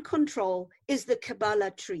mind control is the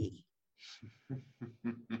Kabbalah tree,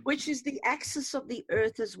 which is the axis of the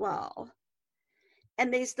earth as well.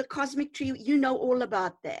 And there's the cosmic tree. You know all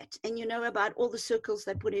about that. And you know about all the circles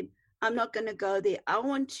they put in. I'm not going to go there. I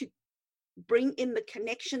want to bring in the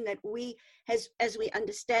connection that we, as we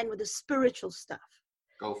understand with the spiritual stuff.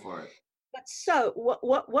 Go for it. But so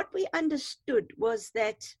what we understood was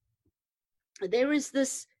that there is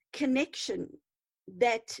this connection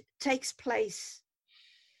that takes place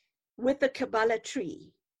with the Kabbalah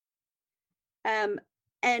tree.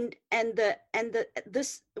 And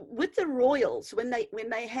this with the royals, when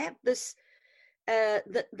they have this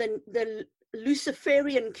the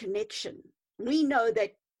Luciferian connection, we know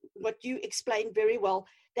that what you explained very well,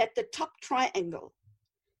 that the top triangle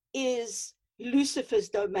is Lucifer's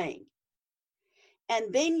domain.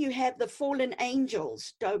 And then you have the fallen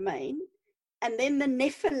angels domain, and then the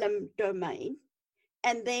Nephilim domain,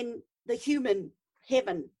 and then the human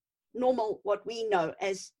heaven, normal, what we know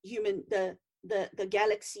as human, the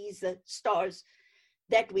galaxies, the stars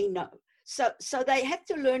that we know. So they had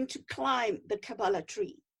to learn to climb the Kabbalah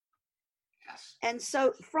tree. Yes. And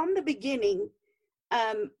so from the beginning,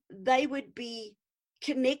 they would be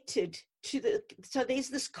connected to so there's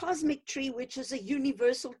this cosmic tree, which is a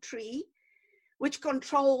universal tree, which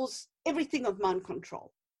controls everything of mind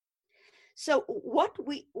control. So what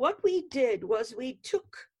we did was we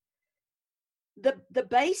took the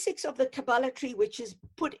basics of the Kabbalah tree, which is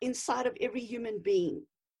put inside of every human being.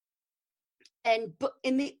 And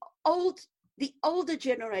in the older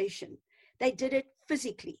generation, they did it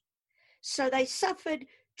physically. So they suffered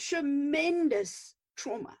tremendous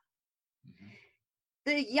trauma. Mm-hmm.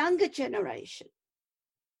 The younger generation,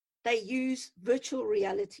 they use virtual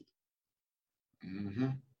reality, mm-hmm.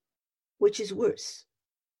 which is worse.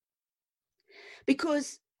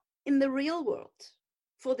 Because in the real world,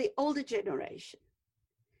 for the older generation,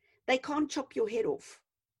 they can't chop your head off,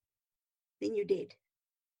 then you're dead.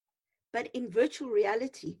 But in virtual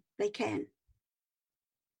reality, they can.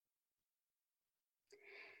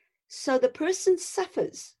 So the person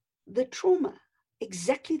suffers the trauma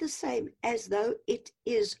exactly the same as though it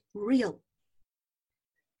is real.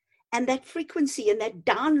 And that frequency and that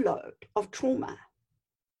download of trauma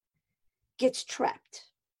gets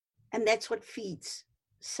trapped. And that's what feeds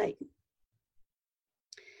Satan.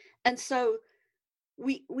 And so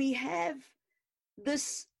we have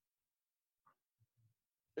this,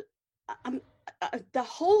 the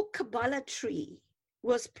whole Kabbalah tree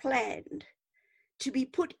was planned to be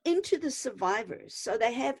put into the survivors. So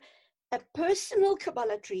they have a personal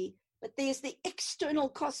Kabbalah tree, but there's the external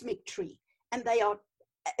cosmic tree, and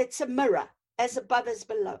it's a mirror, as above as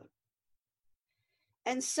below.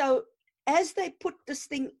 And so as they put this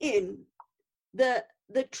thing in, the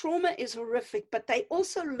trauma is horrific, but they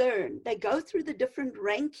also learn, they go through the different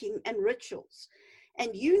ranking and rituals.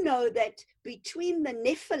 And you know that between the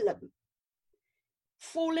Nephilim,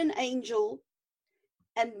 fallen angel,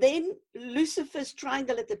 and then Lucifer's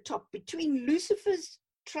triangle at the top, between Lucifer's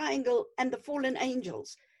triangle and the fallen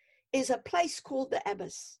angels is a place called the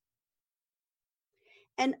abyss.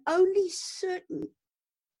 And only certain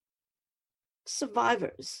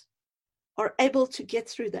survivors are able to get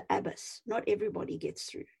through the abyss. Not everybody gets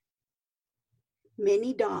through.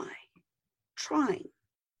 Many die trying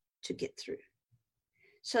to get through.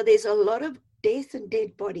 So there's a lot of death and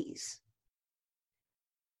dead bodies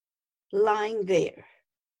lying there.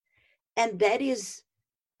 And that is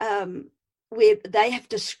where they have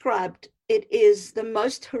described it is the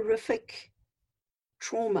most horrific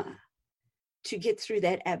trauma to get through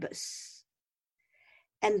that abyss.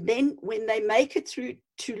 And then when they make it through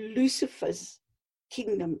to Lucifer's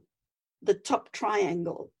kingdom, the top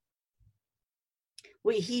triangle,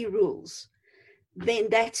 where he rules, then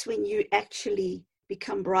that's when you actually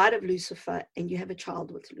become bride of Lucifer and you have a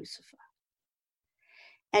child with Lucifer.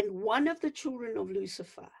 And one of the children of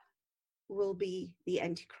Lucifer will be the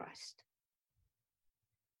Antichrist.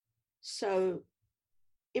 So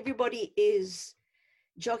everybody is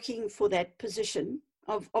jockeying for that position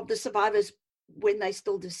of the survivors when they're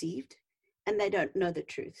still deceived and they don't know the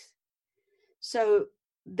truth. So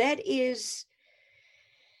that is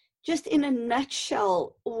just in a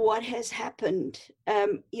nutshell what has happened.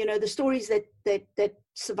 The stories that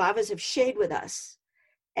survivors have shared with us,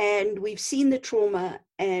 and we've seen the trauma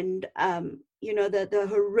and the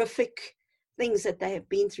horrific things that they have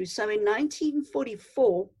been through. So in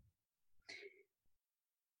 1944,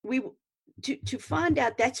 to find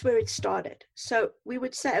out, that's where it started. So we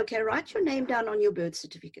would say, okay, write your name down on your birth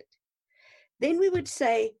certificate. Then we would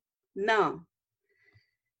say, now,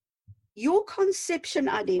 your conception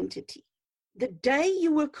identity, the day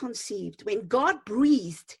you were conceived, when God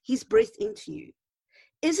breathed his breath into you,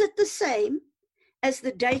 is it the same as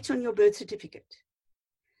the date on your birth certificate?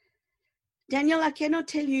 Daniel, I cannot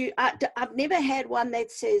tell you, I've never had one that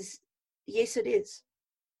says, yes, it is.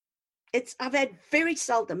 I've had very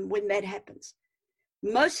seldom when that happens.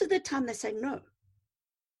 Most of the time they say no.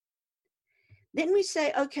 Then we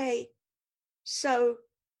say, okay, so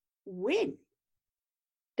when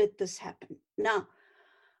did this happen? Now,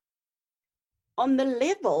 on the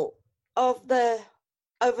level of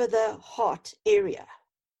over the heart area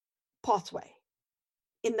pathway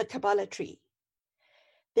in the Kabbalah tree,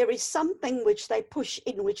 there is something which they push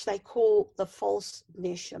in, which they call the false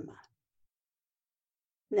neshama.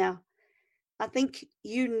 Now, I think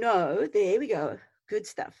there we go, good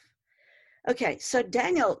stuff. Okay, so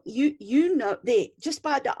Daniel, you know there, just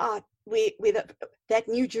by the art, where that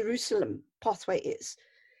New Jerusalem pathway is.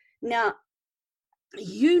 Now,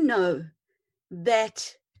 you know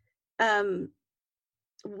that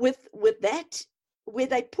with that, where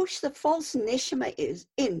they push the false neshama is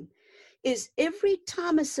in, is every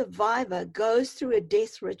time a survivor goes through a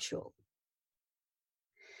death ritual,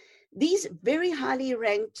 these very highly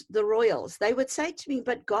ranked, the royals, they would say to me,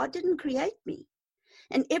 but God didn't create me.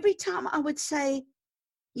 And every time I would say,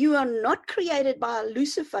 you are not created by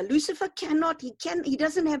Lucifer. Lucifer he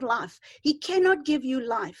doesn't have life. He cannot give you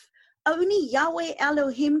life. Only Yahweh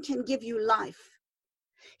Elohim can give you life.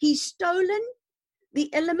 He's stolen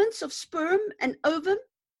the elements of sperm and ovum,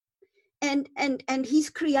 and he's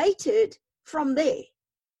created from there.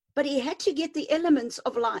 But he had to get the elements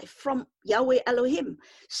of life from Yahweh Elohim.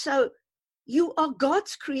 So you are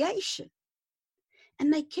God's creation.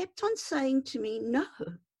 And they kept on saying to me, no,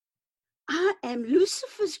 I am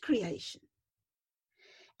Lucifer's creation.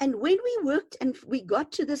 And when we worked and we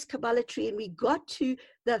got to this Kabbalah tree and we got to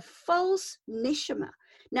the false neshama.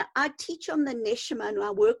 Now, I teach on the neshama and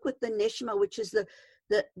I work with the neshama, which is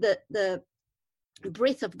the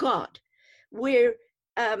breath of God, where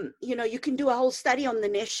you can do a whole study on the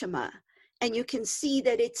neshama, and you can see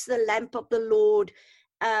that it's the lamp of the Lord.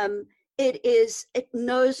 It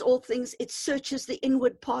knows all things. It searches the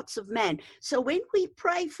inward parts of man. So when we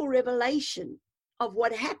pray for revelation of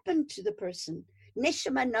what happened to the person,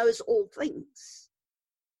 neshama knows all things.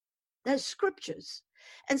 Those scriptures.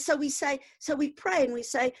 And so we pray and we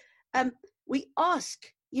say, we ask,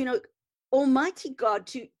 Almighty God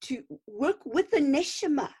to work with the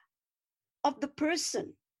neshama of the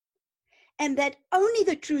person, and that only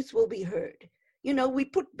the truth will be heard. We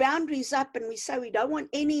put boundaries up and we say we don't want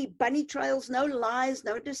any bunny trails, no lies,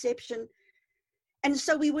 no deception. And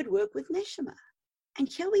so we would work with neshama. And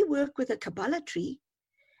here we work with a Kabbalah tree,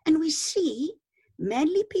 and we see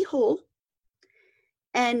Manly P. Hall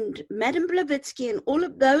and Madame Blavatsky and all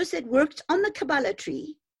of those that worked on the Kabbalah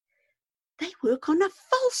tree, they work on a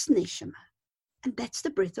false neshama. And that's the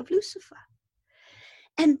breath of Lucifer.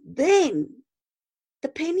 And then the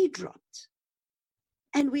penny dropped.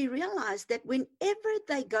 And we realized that whenever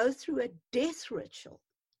they go through a death ritual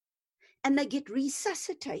and they get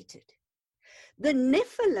resuscitated, the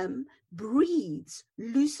Nephilim breathes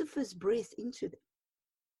Lucifer's breath into them.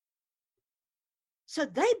 So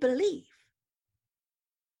they believe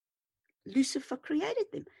Lucifer created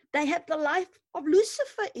them. They have the life of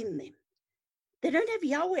Lucifer in them. They don't have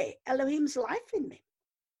Yahweh, Elohim's life in them.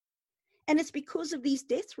 And it's because of these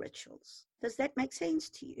death rituals. Does that make sense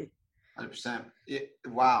to you? 100%.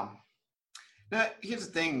 Wow. Now, here's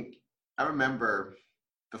the thing. I remember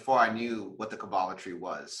before I knew what the Kabbalah tree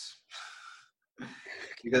was,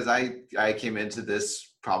 because I came into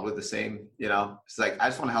this probably the same, it's like, I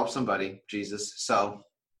just want to help somebody, Jesus. So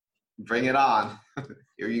bring it on.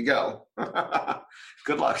 Here you go.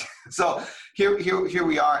 Good luck. So here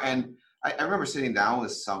we are. And I remember sitting down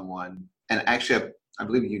with someone, and actually, I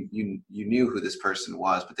believe you knew who this person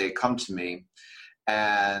was, but they had come to me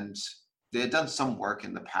and they had done some work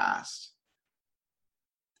in the past,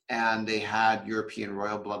 and they had European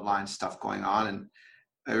royal bloodline stuff going on. And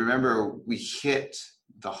I remember we hit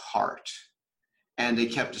the heart, and they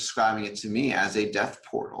kept describing it to me as a death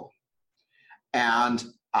portal. And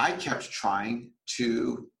I kept trying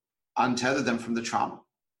to untether them from the trauma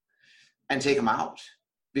and take them out,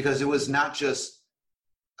 because it was not just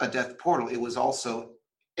a death portal. It was also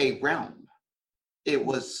a realm. It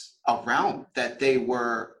was a realm that they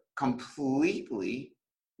were completely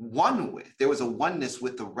one with. There was a oneness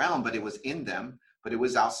with the realm, but it was in them, but it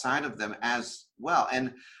was outside of them as well.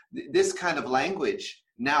 And this kind of language,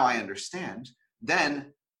 now I understand.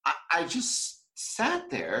 Then I just sat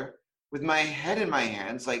there with my head in my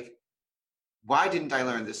hands, like, why didn't I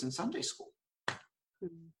learn this in Sunday school?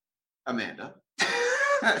 Amanda.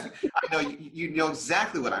 I know you know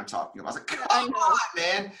exactly what I'm talking about. I was like, come on,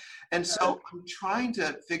 man. And so I'm trying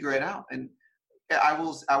to figure it out. And I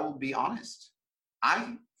will be honest.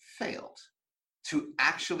 I failed to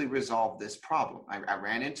actually resolve this problem. I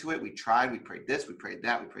ran into it. We tried. We prayed this. We prayed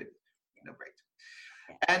that. We prayed no break.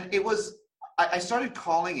 And it was, I started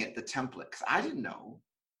calling it the template, because I didn't know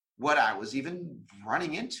what I was even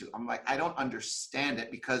running into. I'm like, I don't understand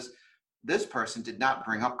it, because this person did not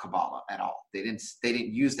bring up Kabbalah at all. They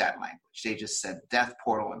didn't use that language. They just said death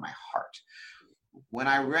portal in my heart. When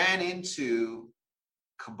I ran into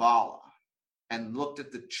Kabbalah and looked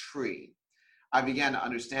at the tree, I began to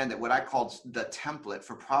understand that what I called the template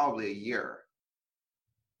for probably a year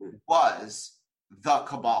was the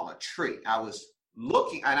Kabbalah tree. I was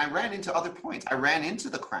looking, and I ran into other points. I ran into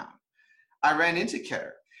the crown. I ran into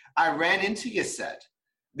Keter. I ran into Yesed,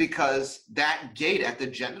 because that gate at the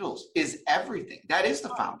genitals is everything. That is the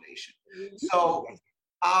foundation. So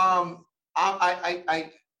I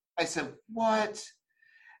said, what?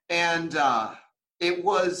 And it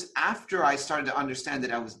was after I started to understand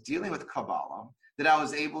that I was dealing with Kabbalah that I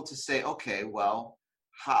was able to say, okay, well,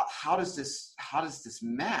 how does this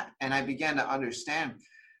map? And I began to understand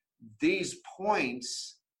these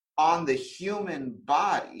points on the human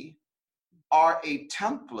body are a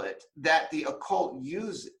template that the occult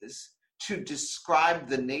uses to describe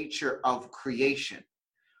the nature of creation.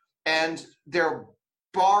 And they're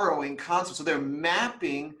borrowing concepts. So they're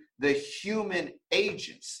mapping the human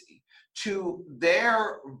agency to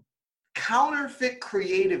their counterfeit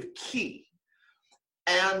creative key.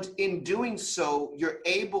 And in doing so, you're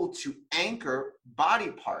able to anchor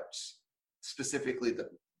body parts, specifically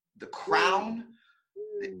the crown,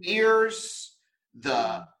 the ears,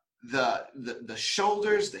 the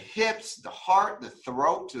shoulders, the hips, the heart, the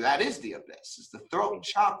throat. So that is the abyss. It's the throat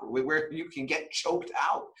chakra where you can get choked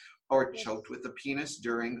out or choked with the penis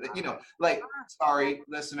during the, like, sorry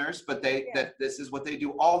listeners, but that this is what they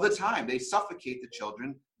do all the time. They suffocate the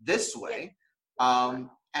children this way.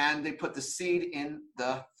 And they put the seed in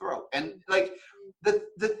the throat. And like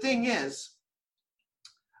the thing is,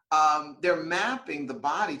 they're mapping the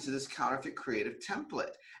body to this counterfeit creative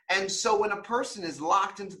template. And so when a person is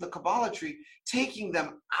locked into the Kabbalah tree, taking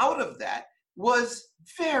them out of that was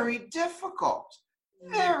very difficult.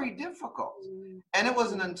 Very difficult. And it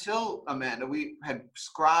wasn't until, Amanda, we had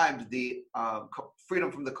scribed the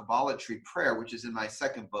Freedom from the Kabbalah Tree prayer, which is in my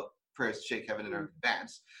second book, Prayers to Shake Heaven and Earth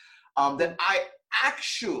Advance, that I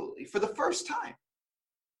actually, for the first time,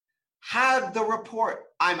 had the report,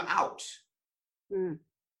 I'm out.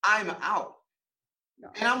 I'm out. No.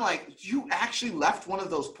 And I'm like, you actually left one of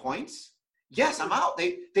those points? Yes, I'm out.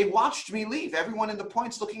 They watched me leave. Everyone in the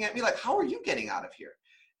points looking at me like, how are you getting out of here?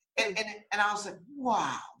 And I was like,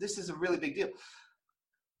 wow, this is a really big deal.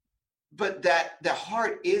 But that the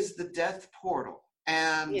heart is the death portal.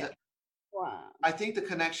 And wow. I think the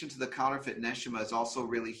connection to the counterfeit neshama is also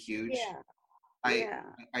really huge. I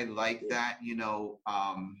like that,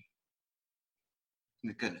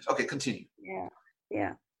 goodness. Okay, continue.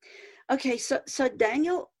 Yeah. Okay, so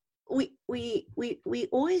Daniel, we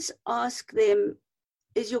always ask them,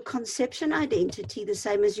 is your conception identity the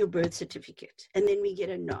same as your birth certificate? And then we get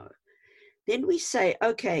a no. Then we say,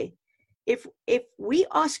 okay, if we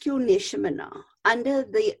ask your neshama now under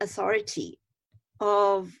the authority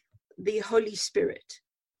of the Holy Spirit,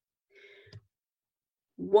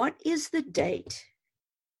 what is the date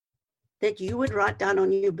that you would write down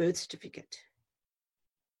on your birth certificate?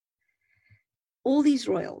 All these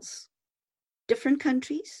royals, different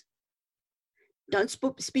countries, don't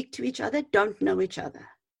speak to each other, don't know each other.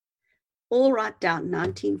 All write down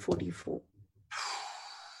 1944.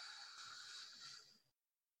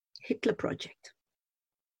 Hitler Project.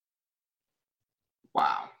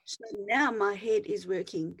 Wow. So now my head is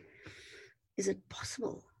working. Is it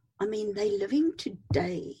possible? I mean, they're living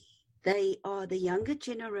today. They are the younger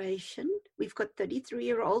generation. We've got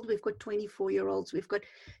 33-year-olds, we've got 24-year-olds, we've got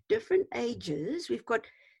different ages, we've got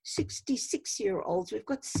 66-year-olds, we've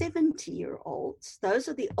got 70-year-olds. Those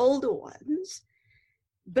are the older ones.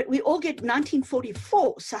 But we all get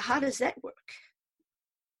 1944. So how does that work?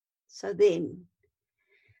 So then,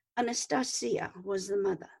 Anastasia was the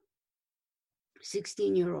mother,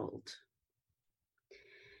 16-year-old.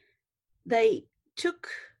 They took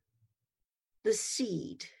the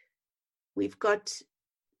seed. We've got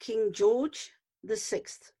King George VI,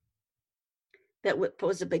 that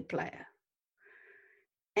was a big player.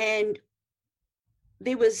 And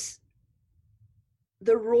there was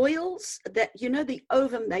the royals that, the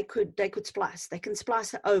ovum, they could splice. They can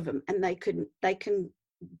splice an ovum, and they can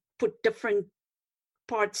put different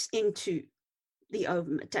parts into the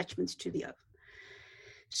ovum, attachments to the ovum.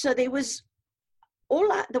 So there was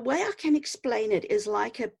the way I can explain it is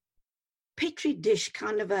like a petri dish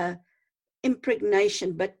kind of a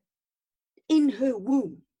impregnation, but in her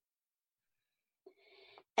womb.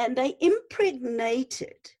 And they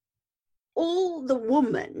impregnated all the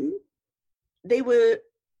women. There were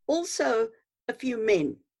also a few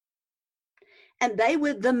men, and they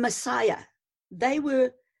were the Messiah. They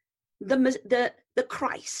were the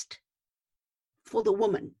Christ for the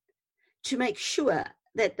woman, to make sure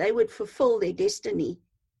that they would fulfill their destiny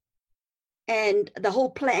and the whole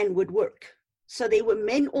plan would work. So there were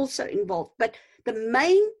men also involved, but the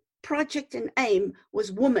main project and aim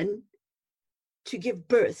was woman to give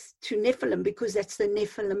birth to Nephilim, because that's the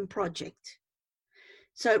Nephilim project.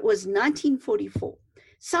 So it was 1944.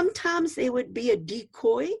 Sometimes there would be a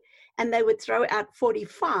decoy and they would throw out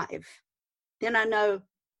 45. Then I know,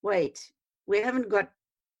 wait, we haven't got,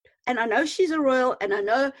 and I know she's a royal and I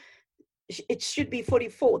know it should be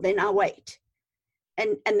 44. Then I wait.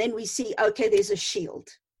 And then we see, okay, there's a shield.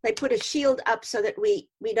 They put a shield up so that we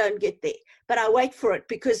don't get there. But I wait for it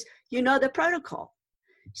because you know the protocol.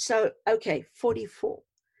 So, okay, 44.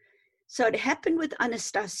 So it happened with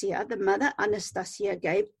Anastasia. The mother, Anastasia,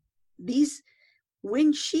 gave these,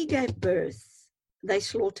 when she gave birth, they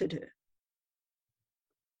slaughtered her.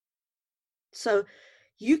 So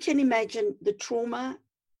you can imagine the trauma,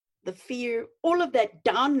 the fear, all of that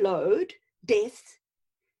download, death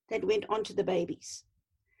that went onto the babies.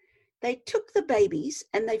 They took the babies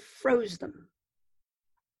and they froze them.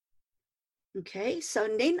 Okay, so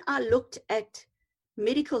then I looked at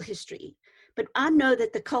medical history, but I know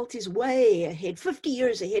that the cult is way ahead, 50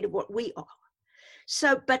 years ahead of what we are.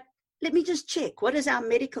 So, but let me just check, what is our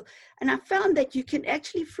medical? And I found that you can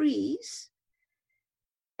actually freeze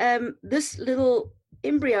this little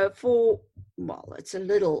embryo for, well, it's a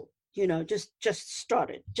little, you know, just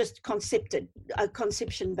started, just concepted, a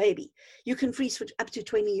conception baby. You can freeze for up to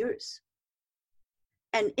 20 years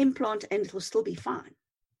and implant and it will still be fine.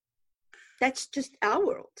 That's just our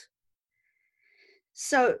world.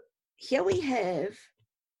 So here we have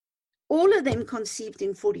all of them conceived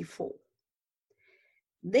in 44.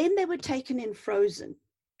 Then they were taken and frozen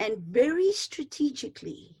and very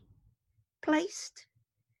strategically placed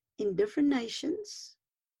in different nations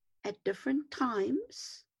at different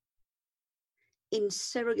times in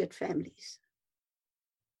surrogate families.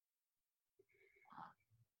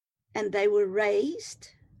 And they were raised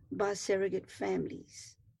by surrogate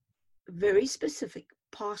families, very specific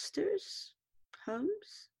pastors,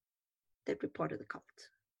 homes that were part of the cult,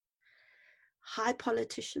 high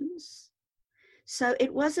politicians. So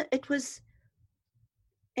it was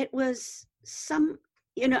some,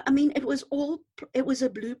 you know, I mean, it was a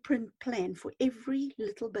blueprint plan for every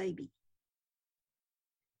little baby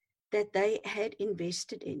that they had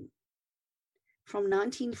invested in from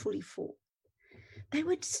 1944. They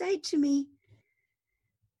would say to me,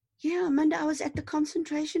 yeah, Amanda, I was at the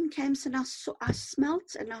concentration camps and I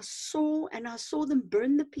smelt and I saw them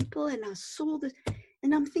burn the people and I saw the,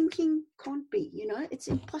 and I'm thinking, can't be, you know, it's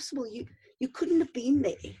impossible. You couldn't have been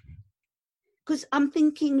there. Because I'm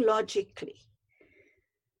thinking logically.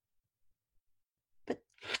 But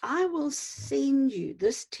I will send you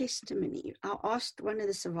this testimony. I asked one of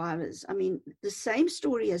the survivors, I mean, the same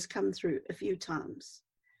story has come through a few times.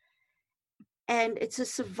 And it's a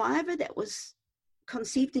survivor that was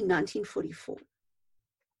conceived in 1944.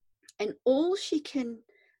 And all she can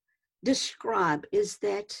describe is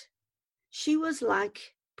that she was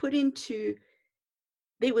like put into,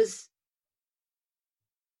 there was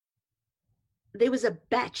a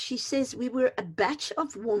batch. She says we were a batch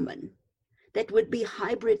of women that would be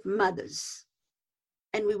hybrid mothers.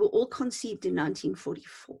 And we were all conceived in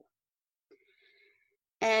 1944.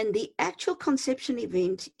 And the actual conception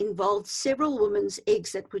event involved several women's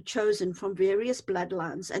eggs that were chosen from various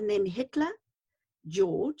bloodlines. And then Hitler,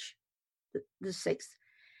 George, the sixth,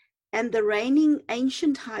 and the reigning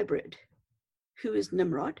ancient hybrid, who is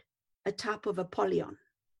Nimrod, a type of Apollyon.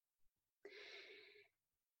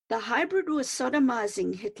 The hybrid was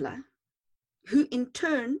sodomizing Hitler, who in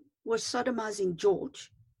turn was sodomizing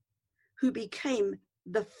George, who became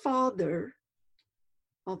the father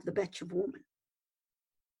of the batch of women.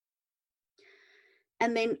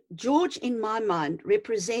 And then George, in my mind,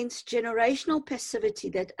 represents generational passivity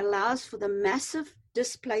that allows for the massive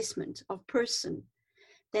displacement of person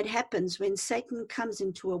that happens when Satan comes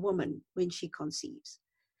into a woman when she conceives.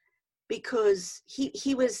 Because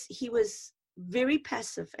he was very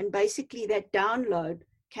passive, and basically that download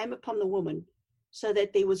came upon the woman so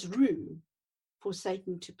that there was room for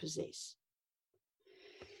Satan to possess.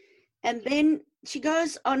 And then she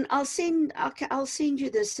goes on, I'll send you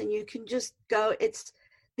this and you can just go. It's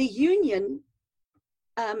the union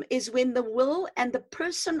is when the will and the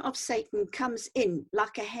person of Satan comes in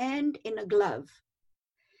like a hand in a glove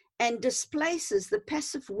and displaces the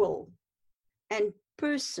passive will and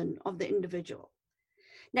person of the individual.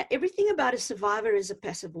 Now, everything about a survivor is a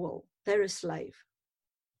passive will. They're a slave.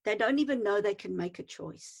 They don't even know they can make a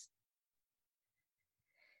choice.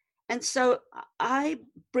 And so I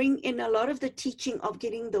bring in a lot of the teaching of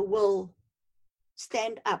getting the will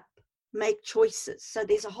stand up, make choices. So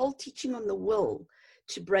there's a whole teaching on the will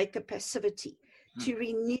to break a passivity, to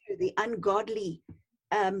renew the ungodly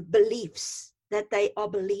beliefs that they are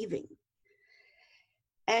believing.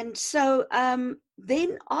 And so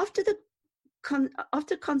then after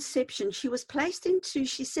conception, she was placed into,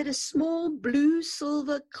 she said, a small blue,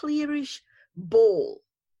 silver, clearish ball,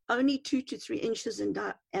 only 2 to 3 inches in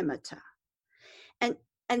diameter. And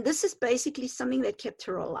this is basically something that kept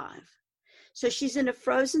her alive. So she's in a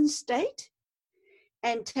frozen state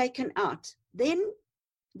and taken out. Then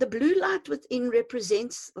the blue light within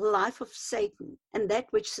represents the life of Satan and that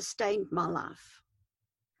which sustained my life.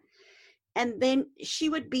 And then she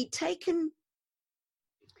would be taken,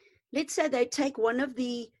 let's say they take one of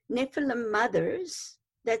the Nephilim mothers,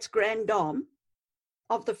 that's grand dame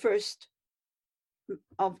of the first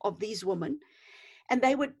of these women, and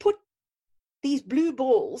they would put these blue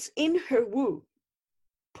balls in her womb,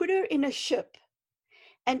 put her in a ship,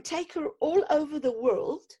 and take her all over the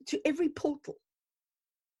world to every portal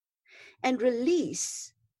and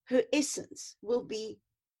release her essence will be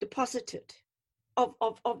deposited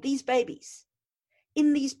of these babies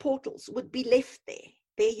in these portals, would be left there,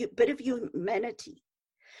 their bit of humanity,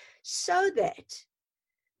 so that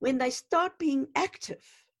when they start being active,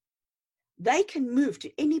 they can move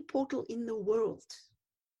to any portal in the world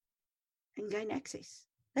and gain access.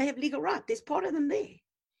 They have legal right. There's part of them there.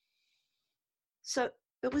 So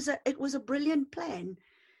it was a brilliant plan,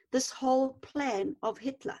 this whole plan of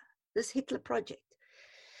Hitler, this Hitler project.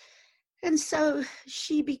 And so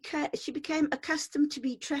she became accustomed to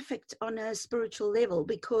be trafficked on a spiritual level,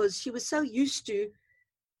 because she was so used to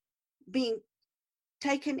being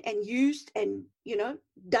taken and used and,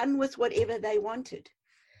 done with whatever they wanted.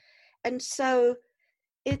 And so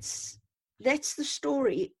that's the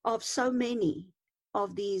story of so many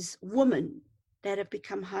of these women that have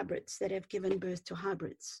become hybrids, that have given birth to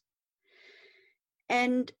hybrids.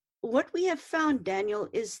 And what we have found, Daniel,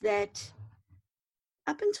 is that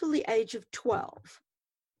up until the age of 12,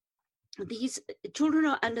 these children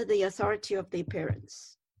are under the authority of their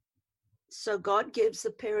parents. So God gives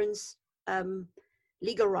the parents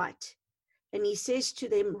legal right. And he says to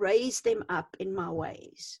them, raise them up in my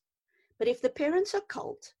ways. But if the parents are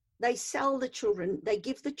cult, they sell the children, they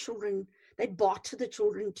give the children, they barter the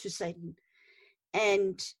children to Satan.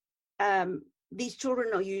 And these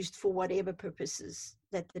children are used for whatever purposes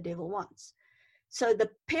that the devil wants. So the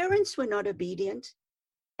parents were not obedient,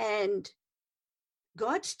 and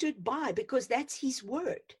God stood by, because that's his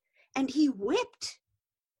word. And he wept.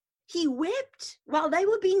 He wept while they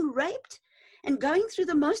were being raped and going through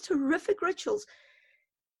the most horrific rituals.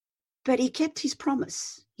 But he kept his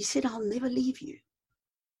promise. He said, I'll never leave you.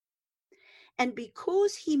 And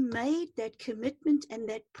because he made that commitment and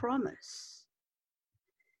that promise,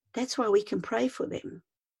 that's why we can pray for them,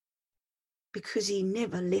 because he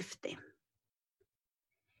never left them.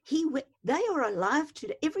 They are alive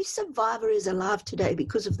today. Every survivor is alive today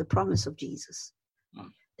because of the promise of Jesus,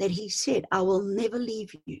 that he said, I will never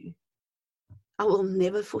leave you. I will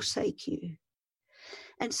never forsake you.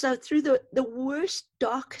 And so through the worst,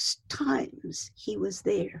 darkest times, he was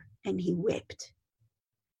there and he wept.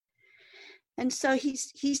 And so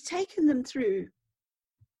he's taken them through.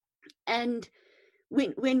 And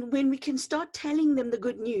when we can start telling them the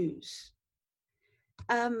good news,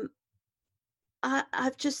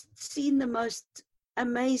 I've just seen the most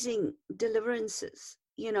amazing deliverances,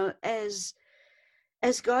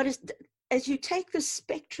 as God is, as you take the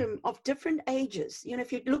spectrum of different ages,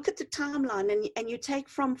 if you look at the timeline and you take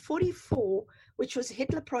from 44, which was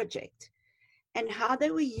Hitler Project, and how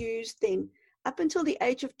they were used then up until the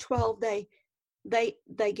age of 12, they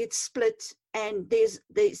get split, and there's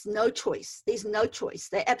no choice. There's no choice.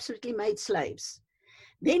 They absolutely made slaves.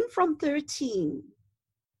 Then from 13,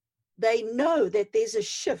 they know that there's a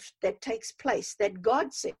shift that takes place, that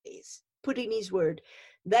God says, put in his word.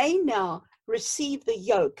 They now receive the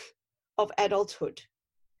yoke of adulthood.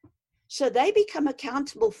 So they become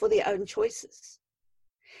accountable for their own choices.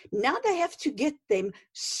 Now they have to get them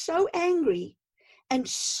so angry and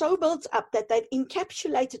so built up that they've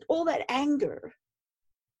encapsulated all that anger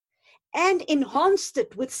and enhanced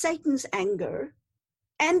it with Satan's anger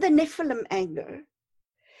and the Nephilim anger,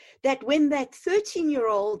 that when that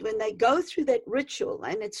 13-year-old, when they go through that ritual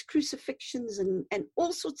and it's crucifixions and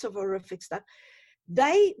all sorts of horrific stuff,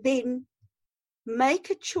 they then make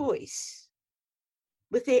a choice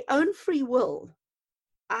with their own free will.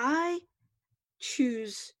 I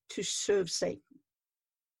choose to serve Satan,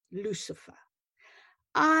 Lucifer.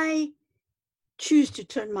 I choose to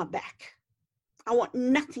turn my back. I want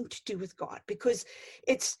nothing to do with God, because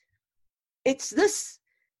it's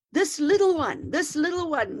this little one,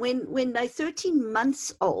 when they're 13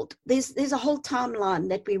 months old, there's a whole timeline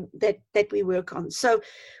that we work on. So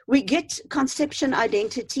we get conception,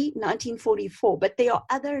 identity, 1944, but there are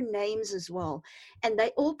other names as well, and they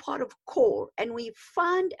all part of core, and we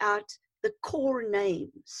find out the core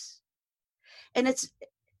names, and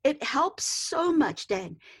it helps so much,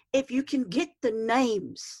 Dan, if you can get the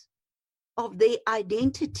names of their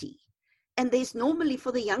identity. And there's normally,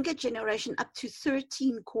 for the younger generation, up to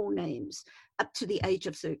 13 core names up to the age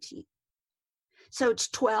of 13. So it's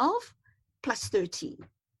 12 plus 13.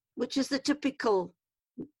 which is the typical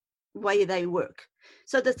way they work.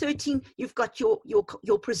 So the 13, you've got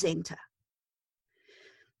your presenter.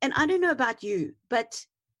 And I don't know about you, but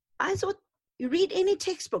I thought, you read any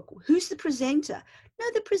textbook, who's the presenter? No,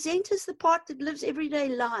 the presenter is the part that lives everyday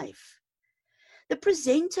life. The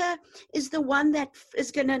presenter is the one that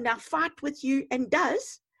is going to now fight with you and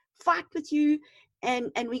does fight with you.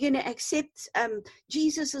 And we're going to accept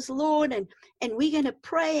Jesus as Lord, and we're going to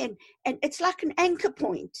pray. And it's like an anchor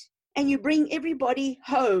point. And you bring everybody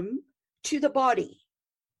home to the body.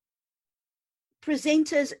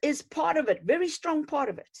 Presenters is part of it, very strong part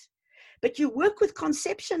of it. But you work with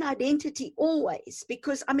conception identity always,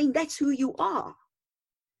 because, I mean, that's who you are.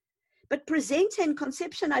 But presenter and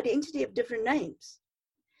conception identity have different names.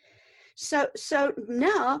 So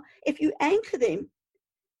now, if you anchor them,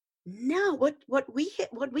 now what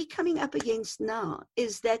we're coming up against now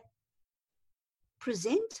is that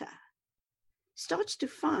presenter starts to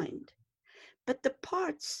find, but the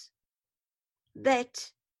parts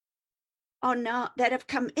that are now, that have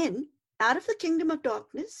come in out of the kingdom of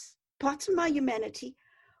darkness, parts of my humanity,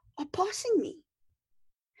 are passing me.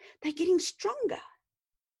 They're getting stronger.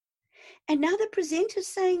 And now the presenter's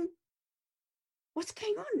saying, what's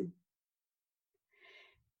going on?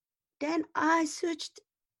 Dan, I searched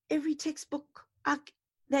every textbook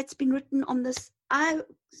that's been written on this. I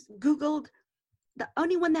Googled. The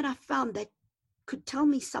only one that I found that could tell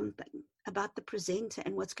me something about the presenter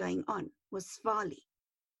and what's going on was Svali.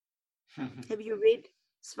 Have you read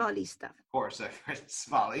Svali's stuff? Of course, I've read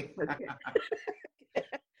Svali. Okay.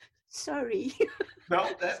 Sorry. No,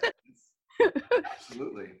 that's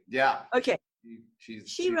absolutely. Yeah. Okay.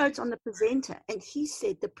 She wrote on the presenter, and he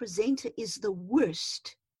said the presenter is the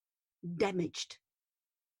worst damaged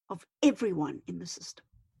of everyone in the system.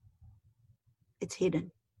 It's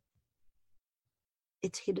hidden.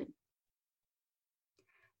 It's hidden.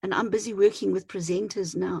 And I'm busy working with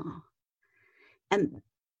presenters now. And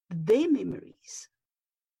their memories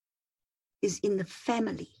is in the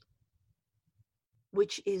family,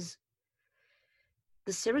 which is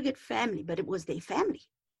the surrogate family, but it was their family.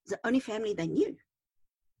 It's the only family they knew,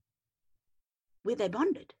 where they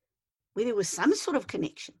bonded, where there was some sort of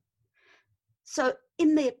connection. So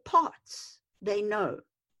in their parts, they know,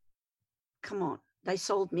 come on, they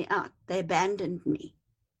sold me out, they abandoned me.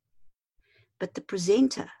 But the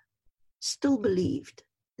presenter still believed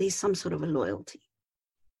there's some sort of a loyalty.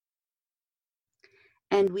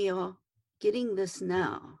 And we are getting this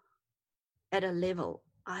now at a level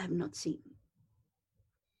I have not seen.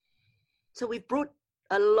 So we've brought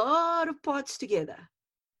a lot of parts together.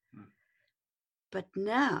 But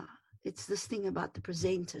now it's this thing about the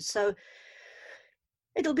presenter. So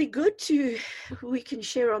it'll be good we can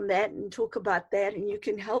share on that and talk about that, and you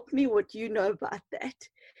can help me what you know about that.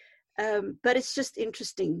 But it's just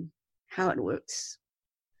interesting how it works.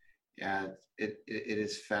 Yeah, it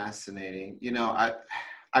is fascinating. You know,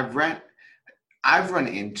 I've run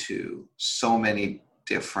into so many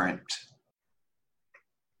different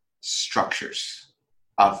structures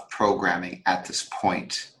of programming at this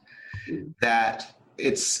point that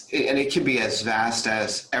it can be as vast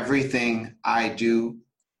as everything I do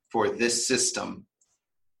for this system,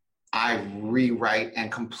 I rewrite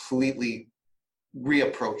and completely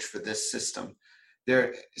reapproach for this system.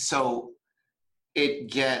 So it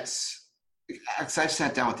gets, I've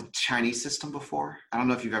sat down with the Chinese system before. I don't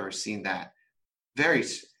know if you've ever seen that. Very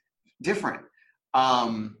different.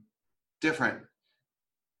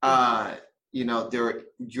 You know, there are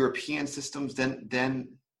European systems,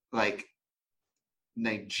 then like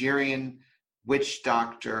Nigerian witch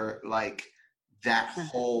doctor, like that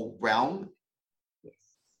whole realm.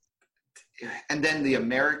 Yes. And then the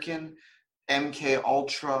American MK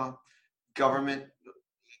Ultra government.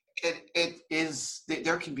 It is,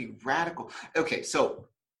 there can be radical. Okay, so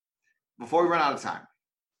before we run out of time,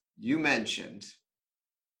 you mentioned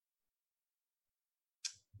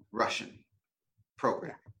Russian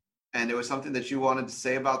program, and there was something that you wanted to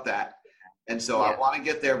say about that. And so I want to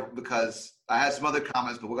get there because I had some other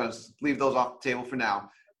comments, but we're going to leave those off the table for now.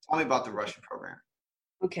 Tell me about the Russian program.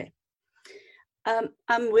 Okay.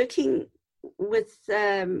 I'm working with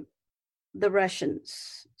the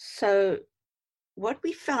Russians. So what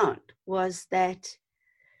we found was that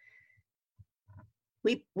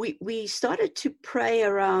we started to pray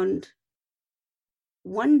around.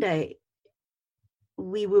 One day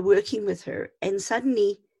we were working with her, and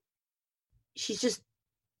suddenly she just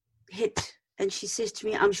hit, and she says to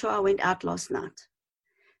me, I'm sure I went out last night.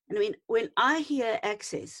 And I mean, when I hear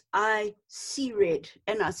access, I see red,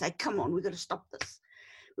 and I say, come on, we've got to stop this.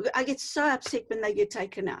 I get so upset when they get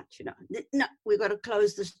taken out, you know. No, we've got to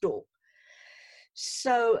close this door.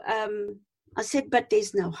 So I said, but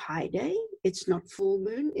there's no high day. It's not full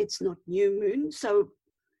moon. It's not new moon. So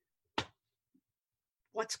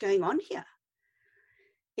what's going on here?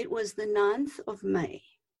 It was the 9th of May.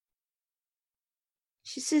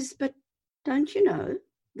 She says, but don't you know,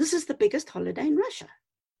 this is the biggest holiday in Russia.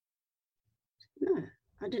 No,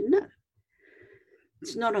 I didn't know.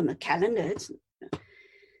 It's not on the calendar.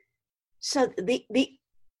 So the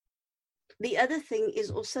other thing is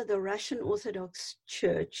also the Russian Orthodox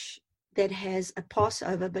Church that has a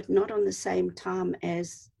Passover, but not on the same time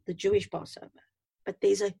as the Jewish Passover. But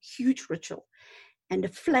there's a huge ritual and a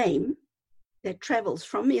flame that travels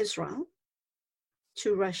from Israel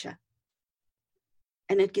to Russia.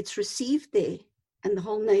 And it gets received there, and the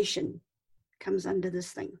whole nation comes under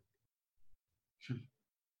this thing.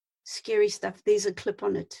 Scary stuff. There's a clip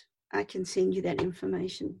on it. I can send you that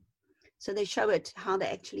information. So they show it, how they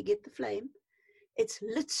actually get the flame. It's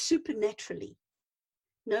lit supernaturally.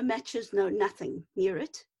 No matches, no nothing near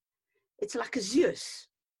it. It's like a Zeus.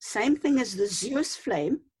 Same thing as the Zeus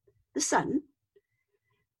flame, the sun.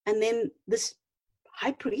 And then this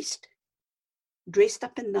high priest, dressed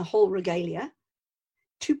up in the whole regalia,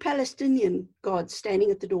 2 Palestinian guards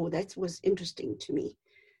standing at the door. That was interesting to me.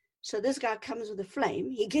 So this guy comes with a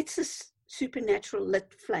flame. He gets this supernatural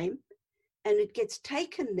lit flame, and it gets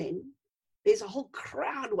taken then. There's a whole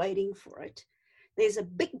crowd waiting for it. There's a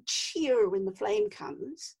big cheer when the flame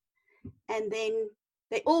comes, and then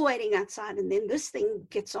they're all waiting outside, and then this thing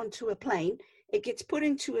gets onto a plane. It gets put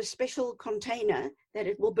into a special container that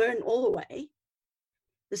it will burn all the way,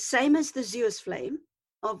 the same as the Zeus flame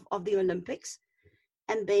of the Olympics,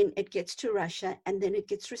 and then it gets to Russia, and then it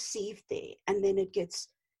gets received there, and then it gets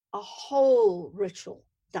a whole ritual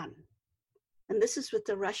done. And this is with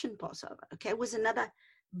the Russian Passover. Okay, it was another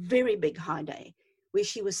very big high day where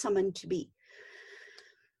she was summoned to be.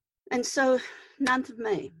 And so 9th of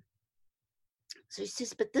May. So she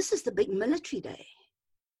says, but this is the big military day.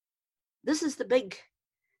 This is the big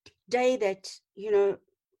day that, you know,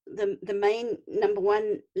 the main number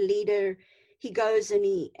 1 leader, he goes and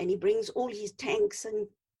he brings all his tanks and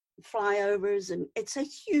flyovers, and it's a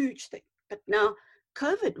huge thing. But now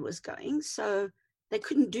COVID was going, so they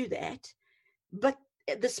couldn't do that. But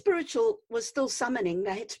the spiritual was still summoning.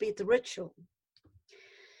 They had to be at the ritual.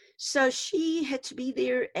 So she had to be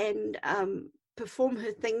there and perform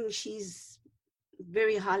her thing. She's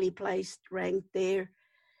very highly placed, ranked there.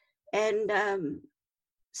 And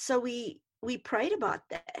so we prayed about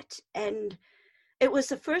that. And it was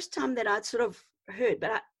the first time that I'd sort of heard.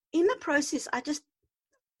 But in the process, I just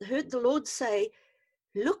heard the Lord say,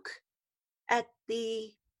 look at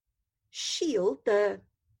the shield, the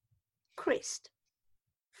crest,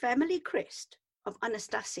 family crest of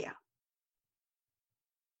Anastasia.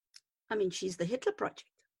 I mean, she's the Hitler Project.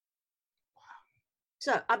 Wow.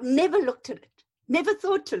 So I've never looked at it, never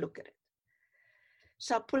thought to look at it.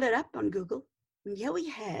 So I pull it up on Google, and here we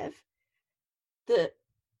have the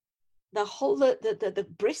whole, the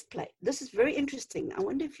breastplate. This is very interesting. I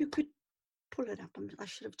wonder if you could pull it up. I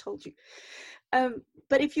should have told you.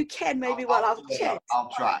 But if you can, maybe while I'll chat.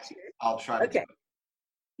 I'll try. Okay.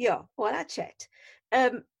 Yeah, while I chat.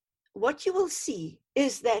 What you will see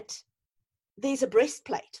is that there's a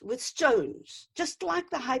breastplate with stones, just like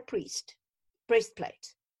the high priest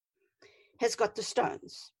breastplate has got the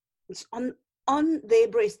stones. It's on their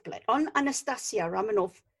breastplate, on Anastasia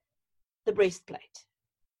Romanov, the breastplate.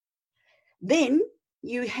 Then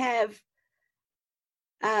you have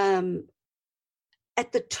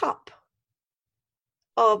at the top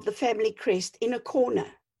of the family crest, in a corner,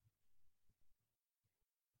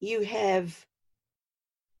 you have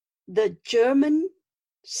the German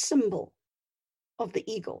symbol of the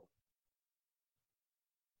eagle,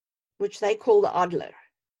 which they call the Adler.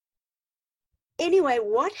 Anyway,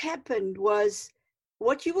 what happened was,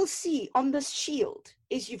 what you will see on this shield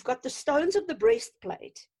is you've got the stones of the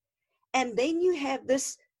breastplate, and then you have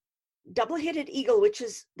this double-headed eagle, which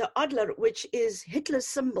is the Adler, which is Hitler's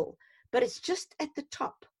symbol, but it's just at the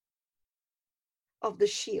top of the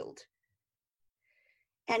shield.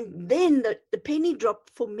 And then the penny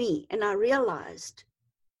dropped for me, and I realized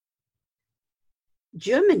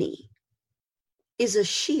Germany is a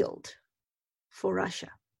shield for Russia.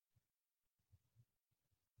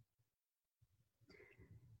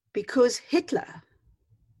 Because Hitler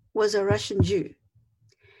was a Russian Jew.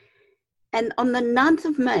 And on the 9th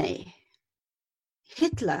of May,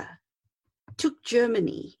 Hitler took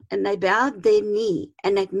Germany, and they bowed their knee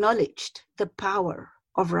and acknowledged the power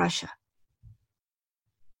of Russia.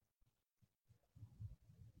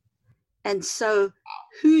 And so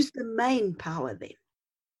who's the main power then?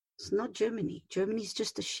 It's not Germany. Germany's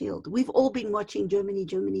just a shield. We've all been watching Germany,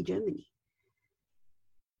 Germany, Germany.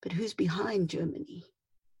 But who's behind Germany?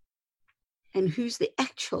 And who's the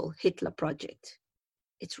actual Hitler project?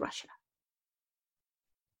 It's Russia.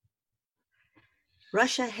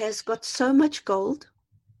 Russia has got so much gold.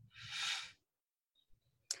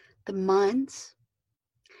 The mines.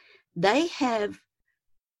 They have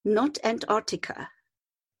not Antarctica.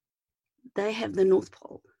 They have the North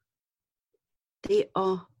Pole. There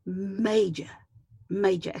are major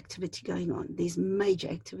activity going on. There's major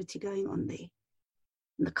activity going on there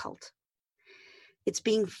in the cult. It's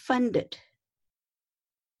being funded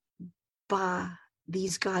by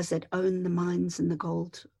these guys that own the mines and the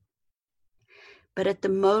gold. But at the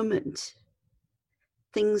moment,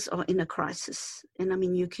 things are in a crisis. And I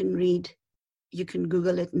mean, you can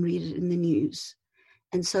Google it and read it in the news.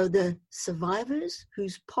 And so the survivors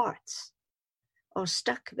whose parts are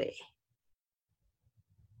stuck there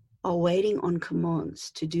are waiting on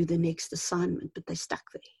commands to do the next assignment, but they're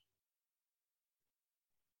stuck there.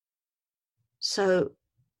 So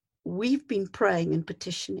we've been praying and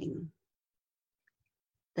petitioning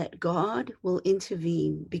that God will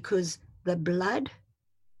intervene, because the blood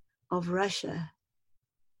of Russia,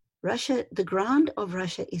 the ground of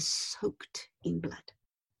Russia is soaked in blood.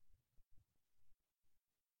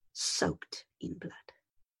 Soaked in blood.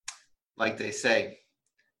 Like they say,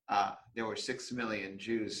 there were 6 million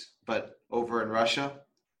Jews, but over in Russia,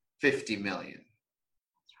 50 million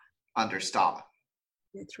under Stalin.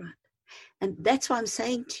 That's right. And that's why I'm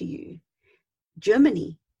saying to you,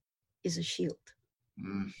 Germany is a shield.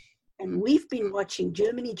 And we've been watching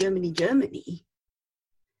Germany, Germany, Germany,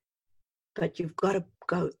 but you've got to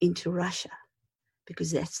go into Russia,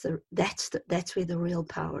 because that's where the real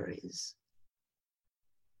power is.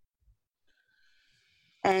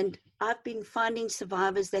 And I've been finding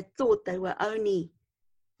survivors that thought they were only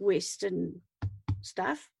Western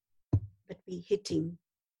stuff, but we're hitting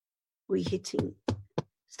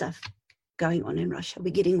stuff going on in Russia.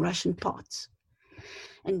 We're getting Russian parts.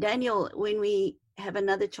 And Daniel, when we have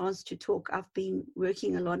another chance to talk, I've been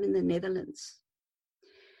working a lot in the Netherlands.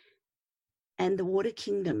 And the water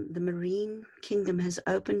kingdom, the marine kingdom, has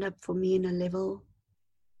opened up for me in a level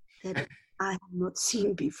that I have not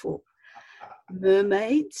seen before.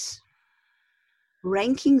 Mermaids,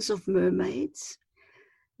 rankings of mermaids,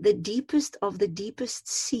 the deepest of the deepest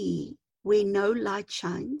sea, where no light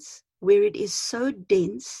shines, where it is so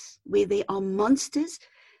dense, where there are monsters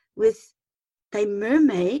they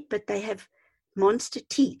mermaid, but they have monster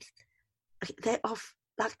teeth. They are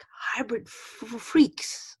like hybrid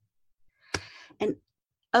freaks. And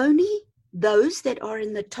only those that are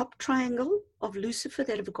in the top triangle of Lucifer,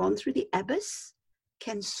 that have gone through the abyss,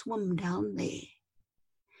 can swim down there.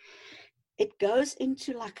 It goes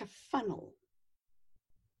into like a funnel,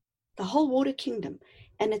 the whole water kingdom,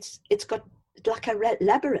 and it's got like a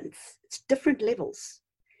labyrinth. It's different levels,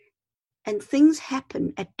 and things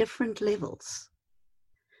happen at different levels,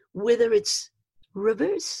 whether it's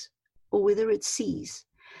rivers or whether it's seas.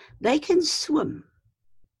 They can swim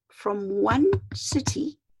from one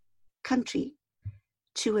country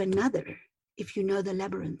to another if you know the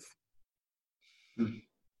labyrinth.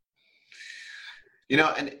 You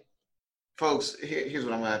know, and folks, here's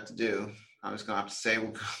what I'm going to have to do. I'm just going to have to say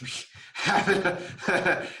we're going to be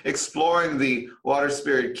exploring the water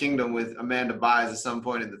spirit kingdom with Amanda Byes at some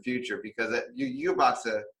point in the future, because you're about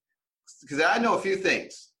to, because I know a few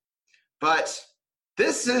things, but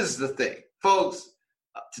this is the thing, folks.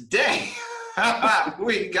 Today,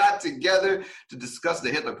 we got together to discuss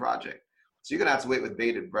the Hitler Project. So you're going to have to wait with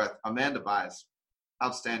bated breath. Amanda Byes,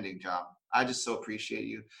 outstanding job. I just so appreciate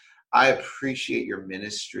you. I appreciate your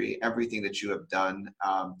ministry, everything that you have done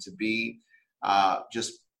to be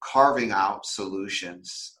just carving out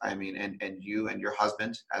solutions. I mean, and you and your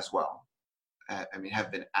husband as well. I mean, have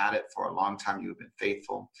been at it for a long time. You have been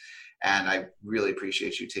faithful. And I really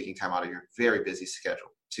appreciate you taking time out of your very busy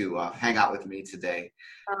schedule to hang out with me today.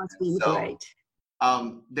 Oh, it's been great.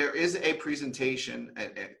 There is a presentation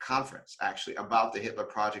at a conference, actually, about the Hitler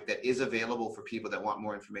Project that is available for people that want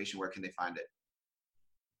more information. Where can they find it?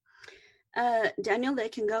 Daniel, they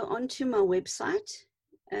can go onto my website.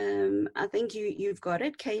 I think you've got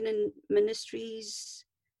it,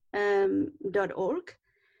 canaanministries.org,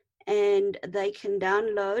 and they can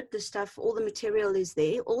download the stuff. All the material is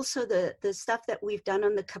there. Also, the stuff that we've done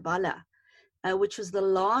on the Kabbalah, which was the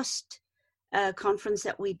last conference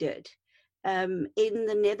that we did in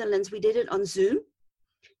the Netherlands. We did it on Zoom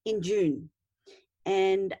in June,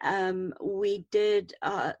 and we did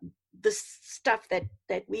the stuff that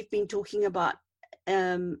we've been talking about.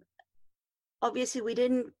 Obviously, we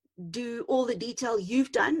didn't do all the detail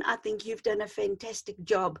you've done. I think you've done a fantastic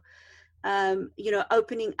job,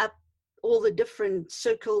 opening up all the different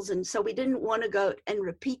circles. And so we didn't want to go and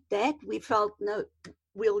repeat that. We felt, no,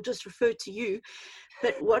 we'll just refer to you.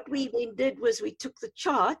 But what we then did was we took the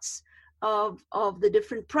charts of the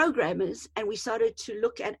different programmers, and we started to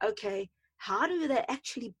look at, okay, how do they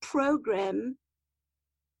actually program?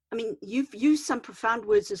 I mean, you've used some profound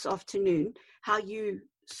words this afternoon, how you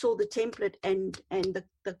saw the template and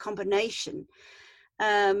the combination.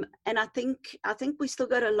 And I think we still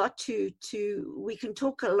got a lot to we can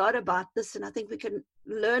talk a lot about this, and I think we can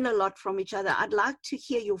learn a lot from each other. I'd like to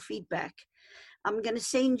hear your feedback. I'm going to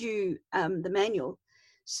send you the manual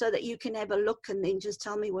so that you can have a look and then just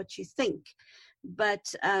tell me what you think.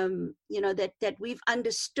 But, that we've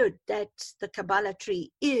understood that the Kabbalah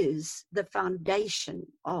tree is the foundation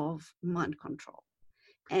of mind control.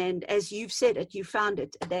 And as you've said it, you found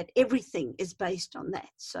it, that everything is based on that.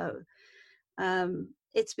 So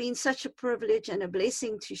it's been such a privilege and a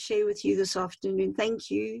blessing to share with you this afternoon. Thank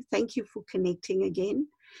you. Thank you for connecting again.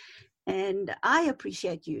 And I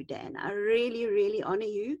appreciate you, Dan. I really, really honor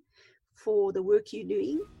you for the work you're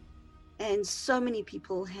doing. And so many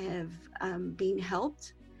people have been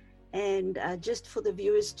helped. And just for the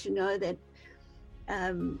viewers to know that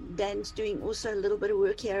Dan's doing also a little bit of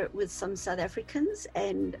work here with some South Africans.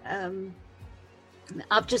 And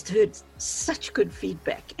I've just heard such good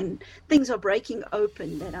feedback, and things are breaking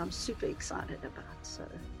open that I'm super excited about. So,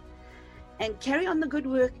 and carry on the good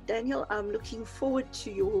work, Daniel. I'm looking forward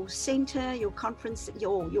to your center, your conference,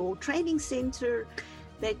 your training center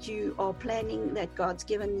that you are planning, that God's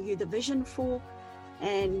given you the vision for.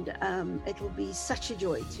 And it will be such a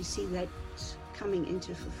joy to see that coming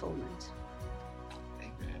into fulfillment.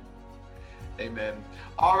 Amen. Amen.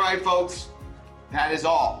 All right, folks, that is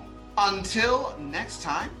all. Until next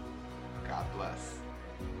time, God bless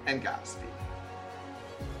and Godspeed.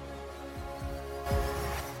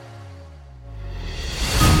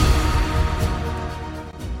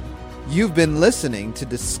 You've been listening to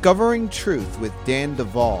Discovering Truth with Dan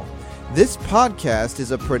Duvall. This podcast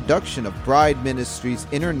is a production of Bride Ministries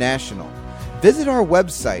International. Visit our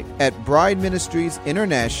website at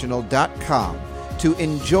brideministriesinternational.com to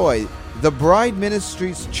enjoy the Bride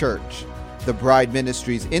Ministries Church, the Bride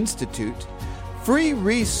Ministries Institute, free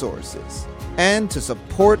resources, and to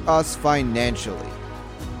support us financially.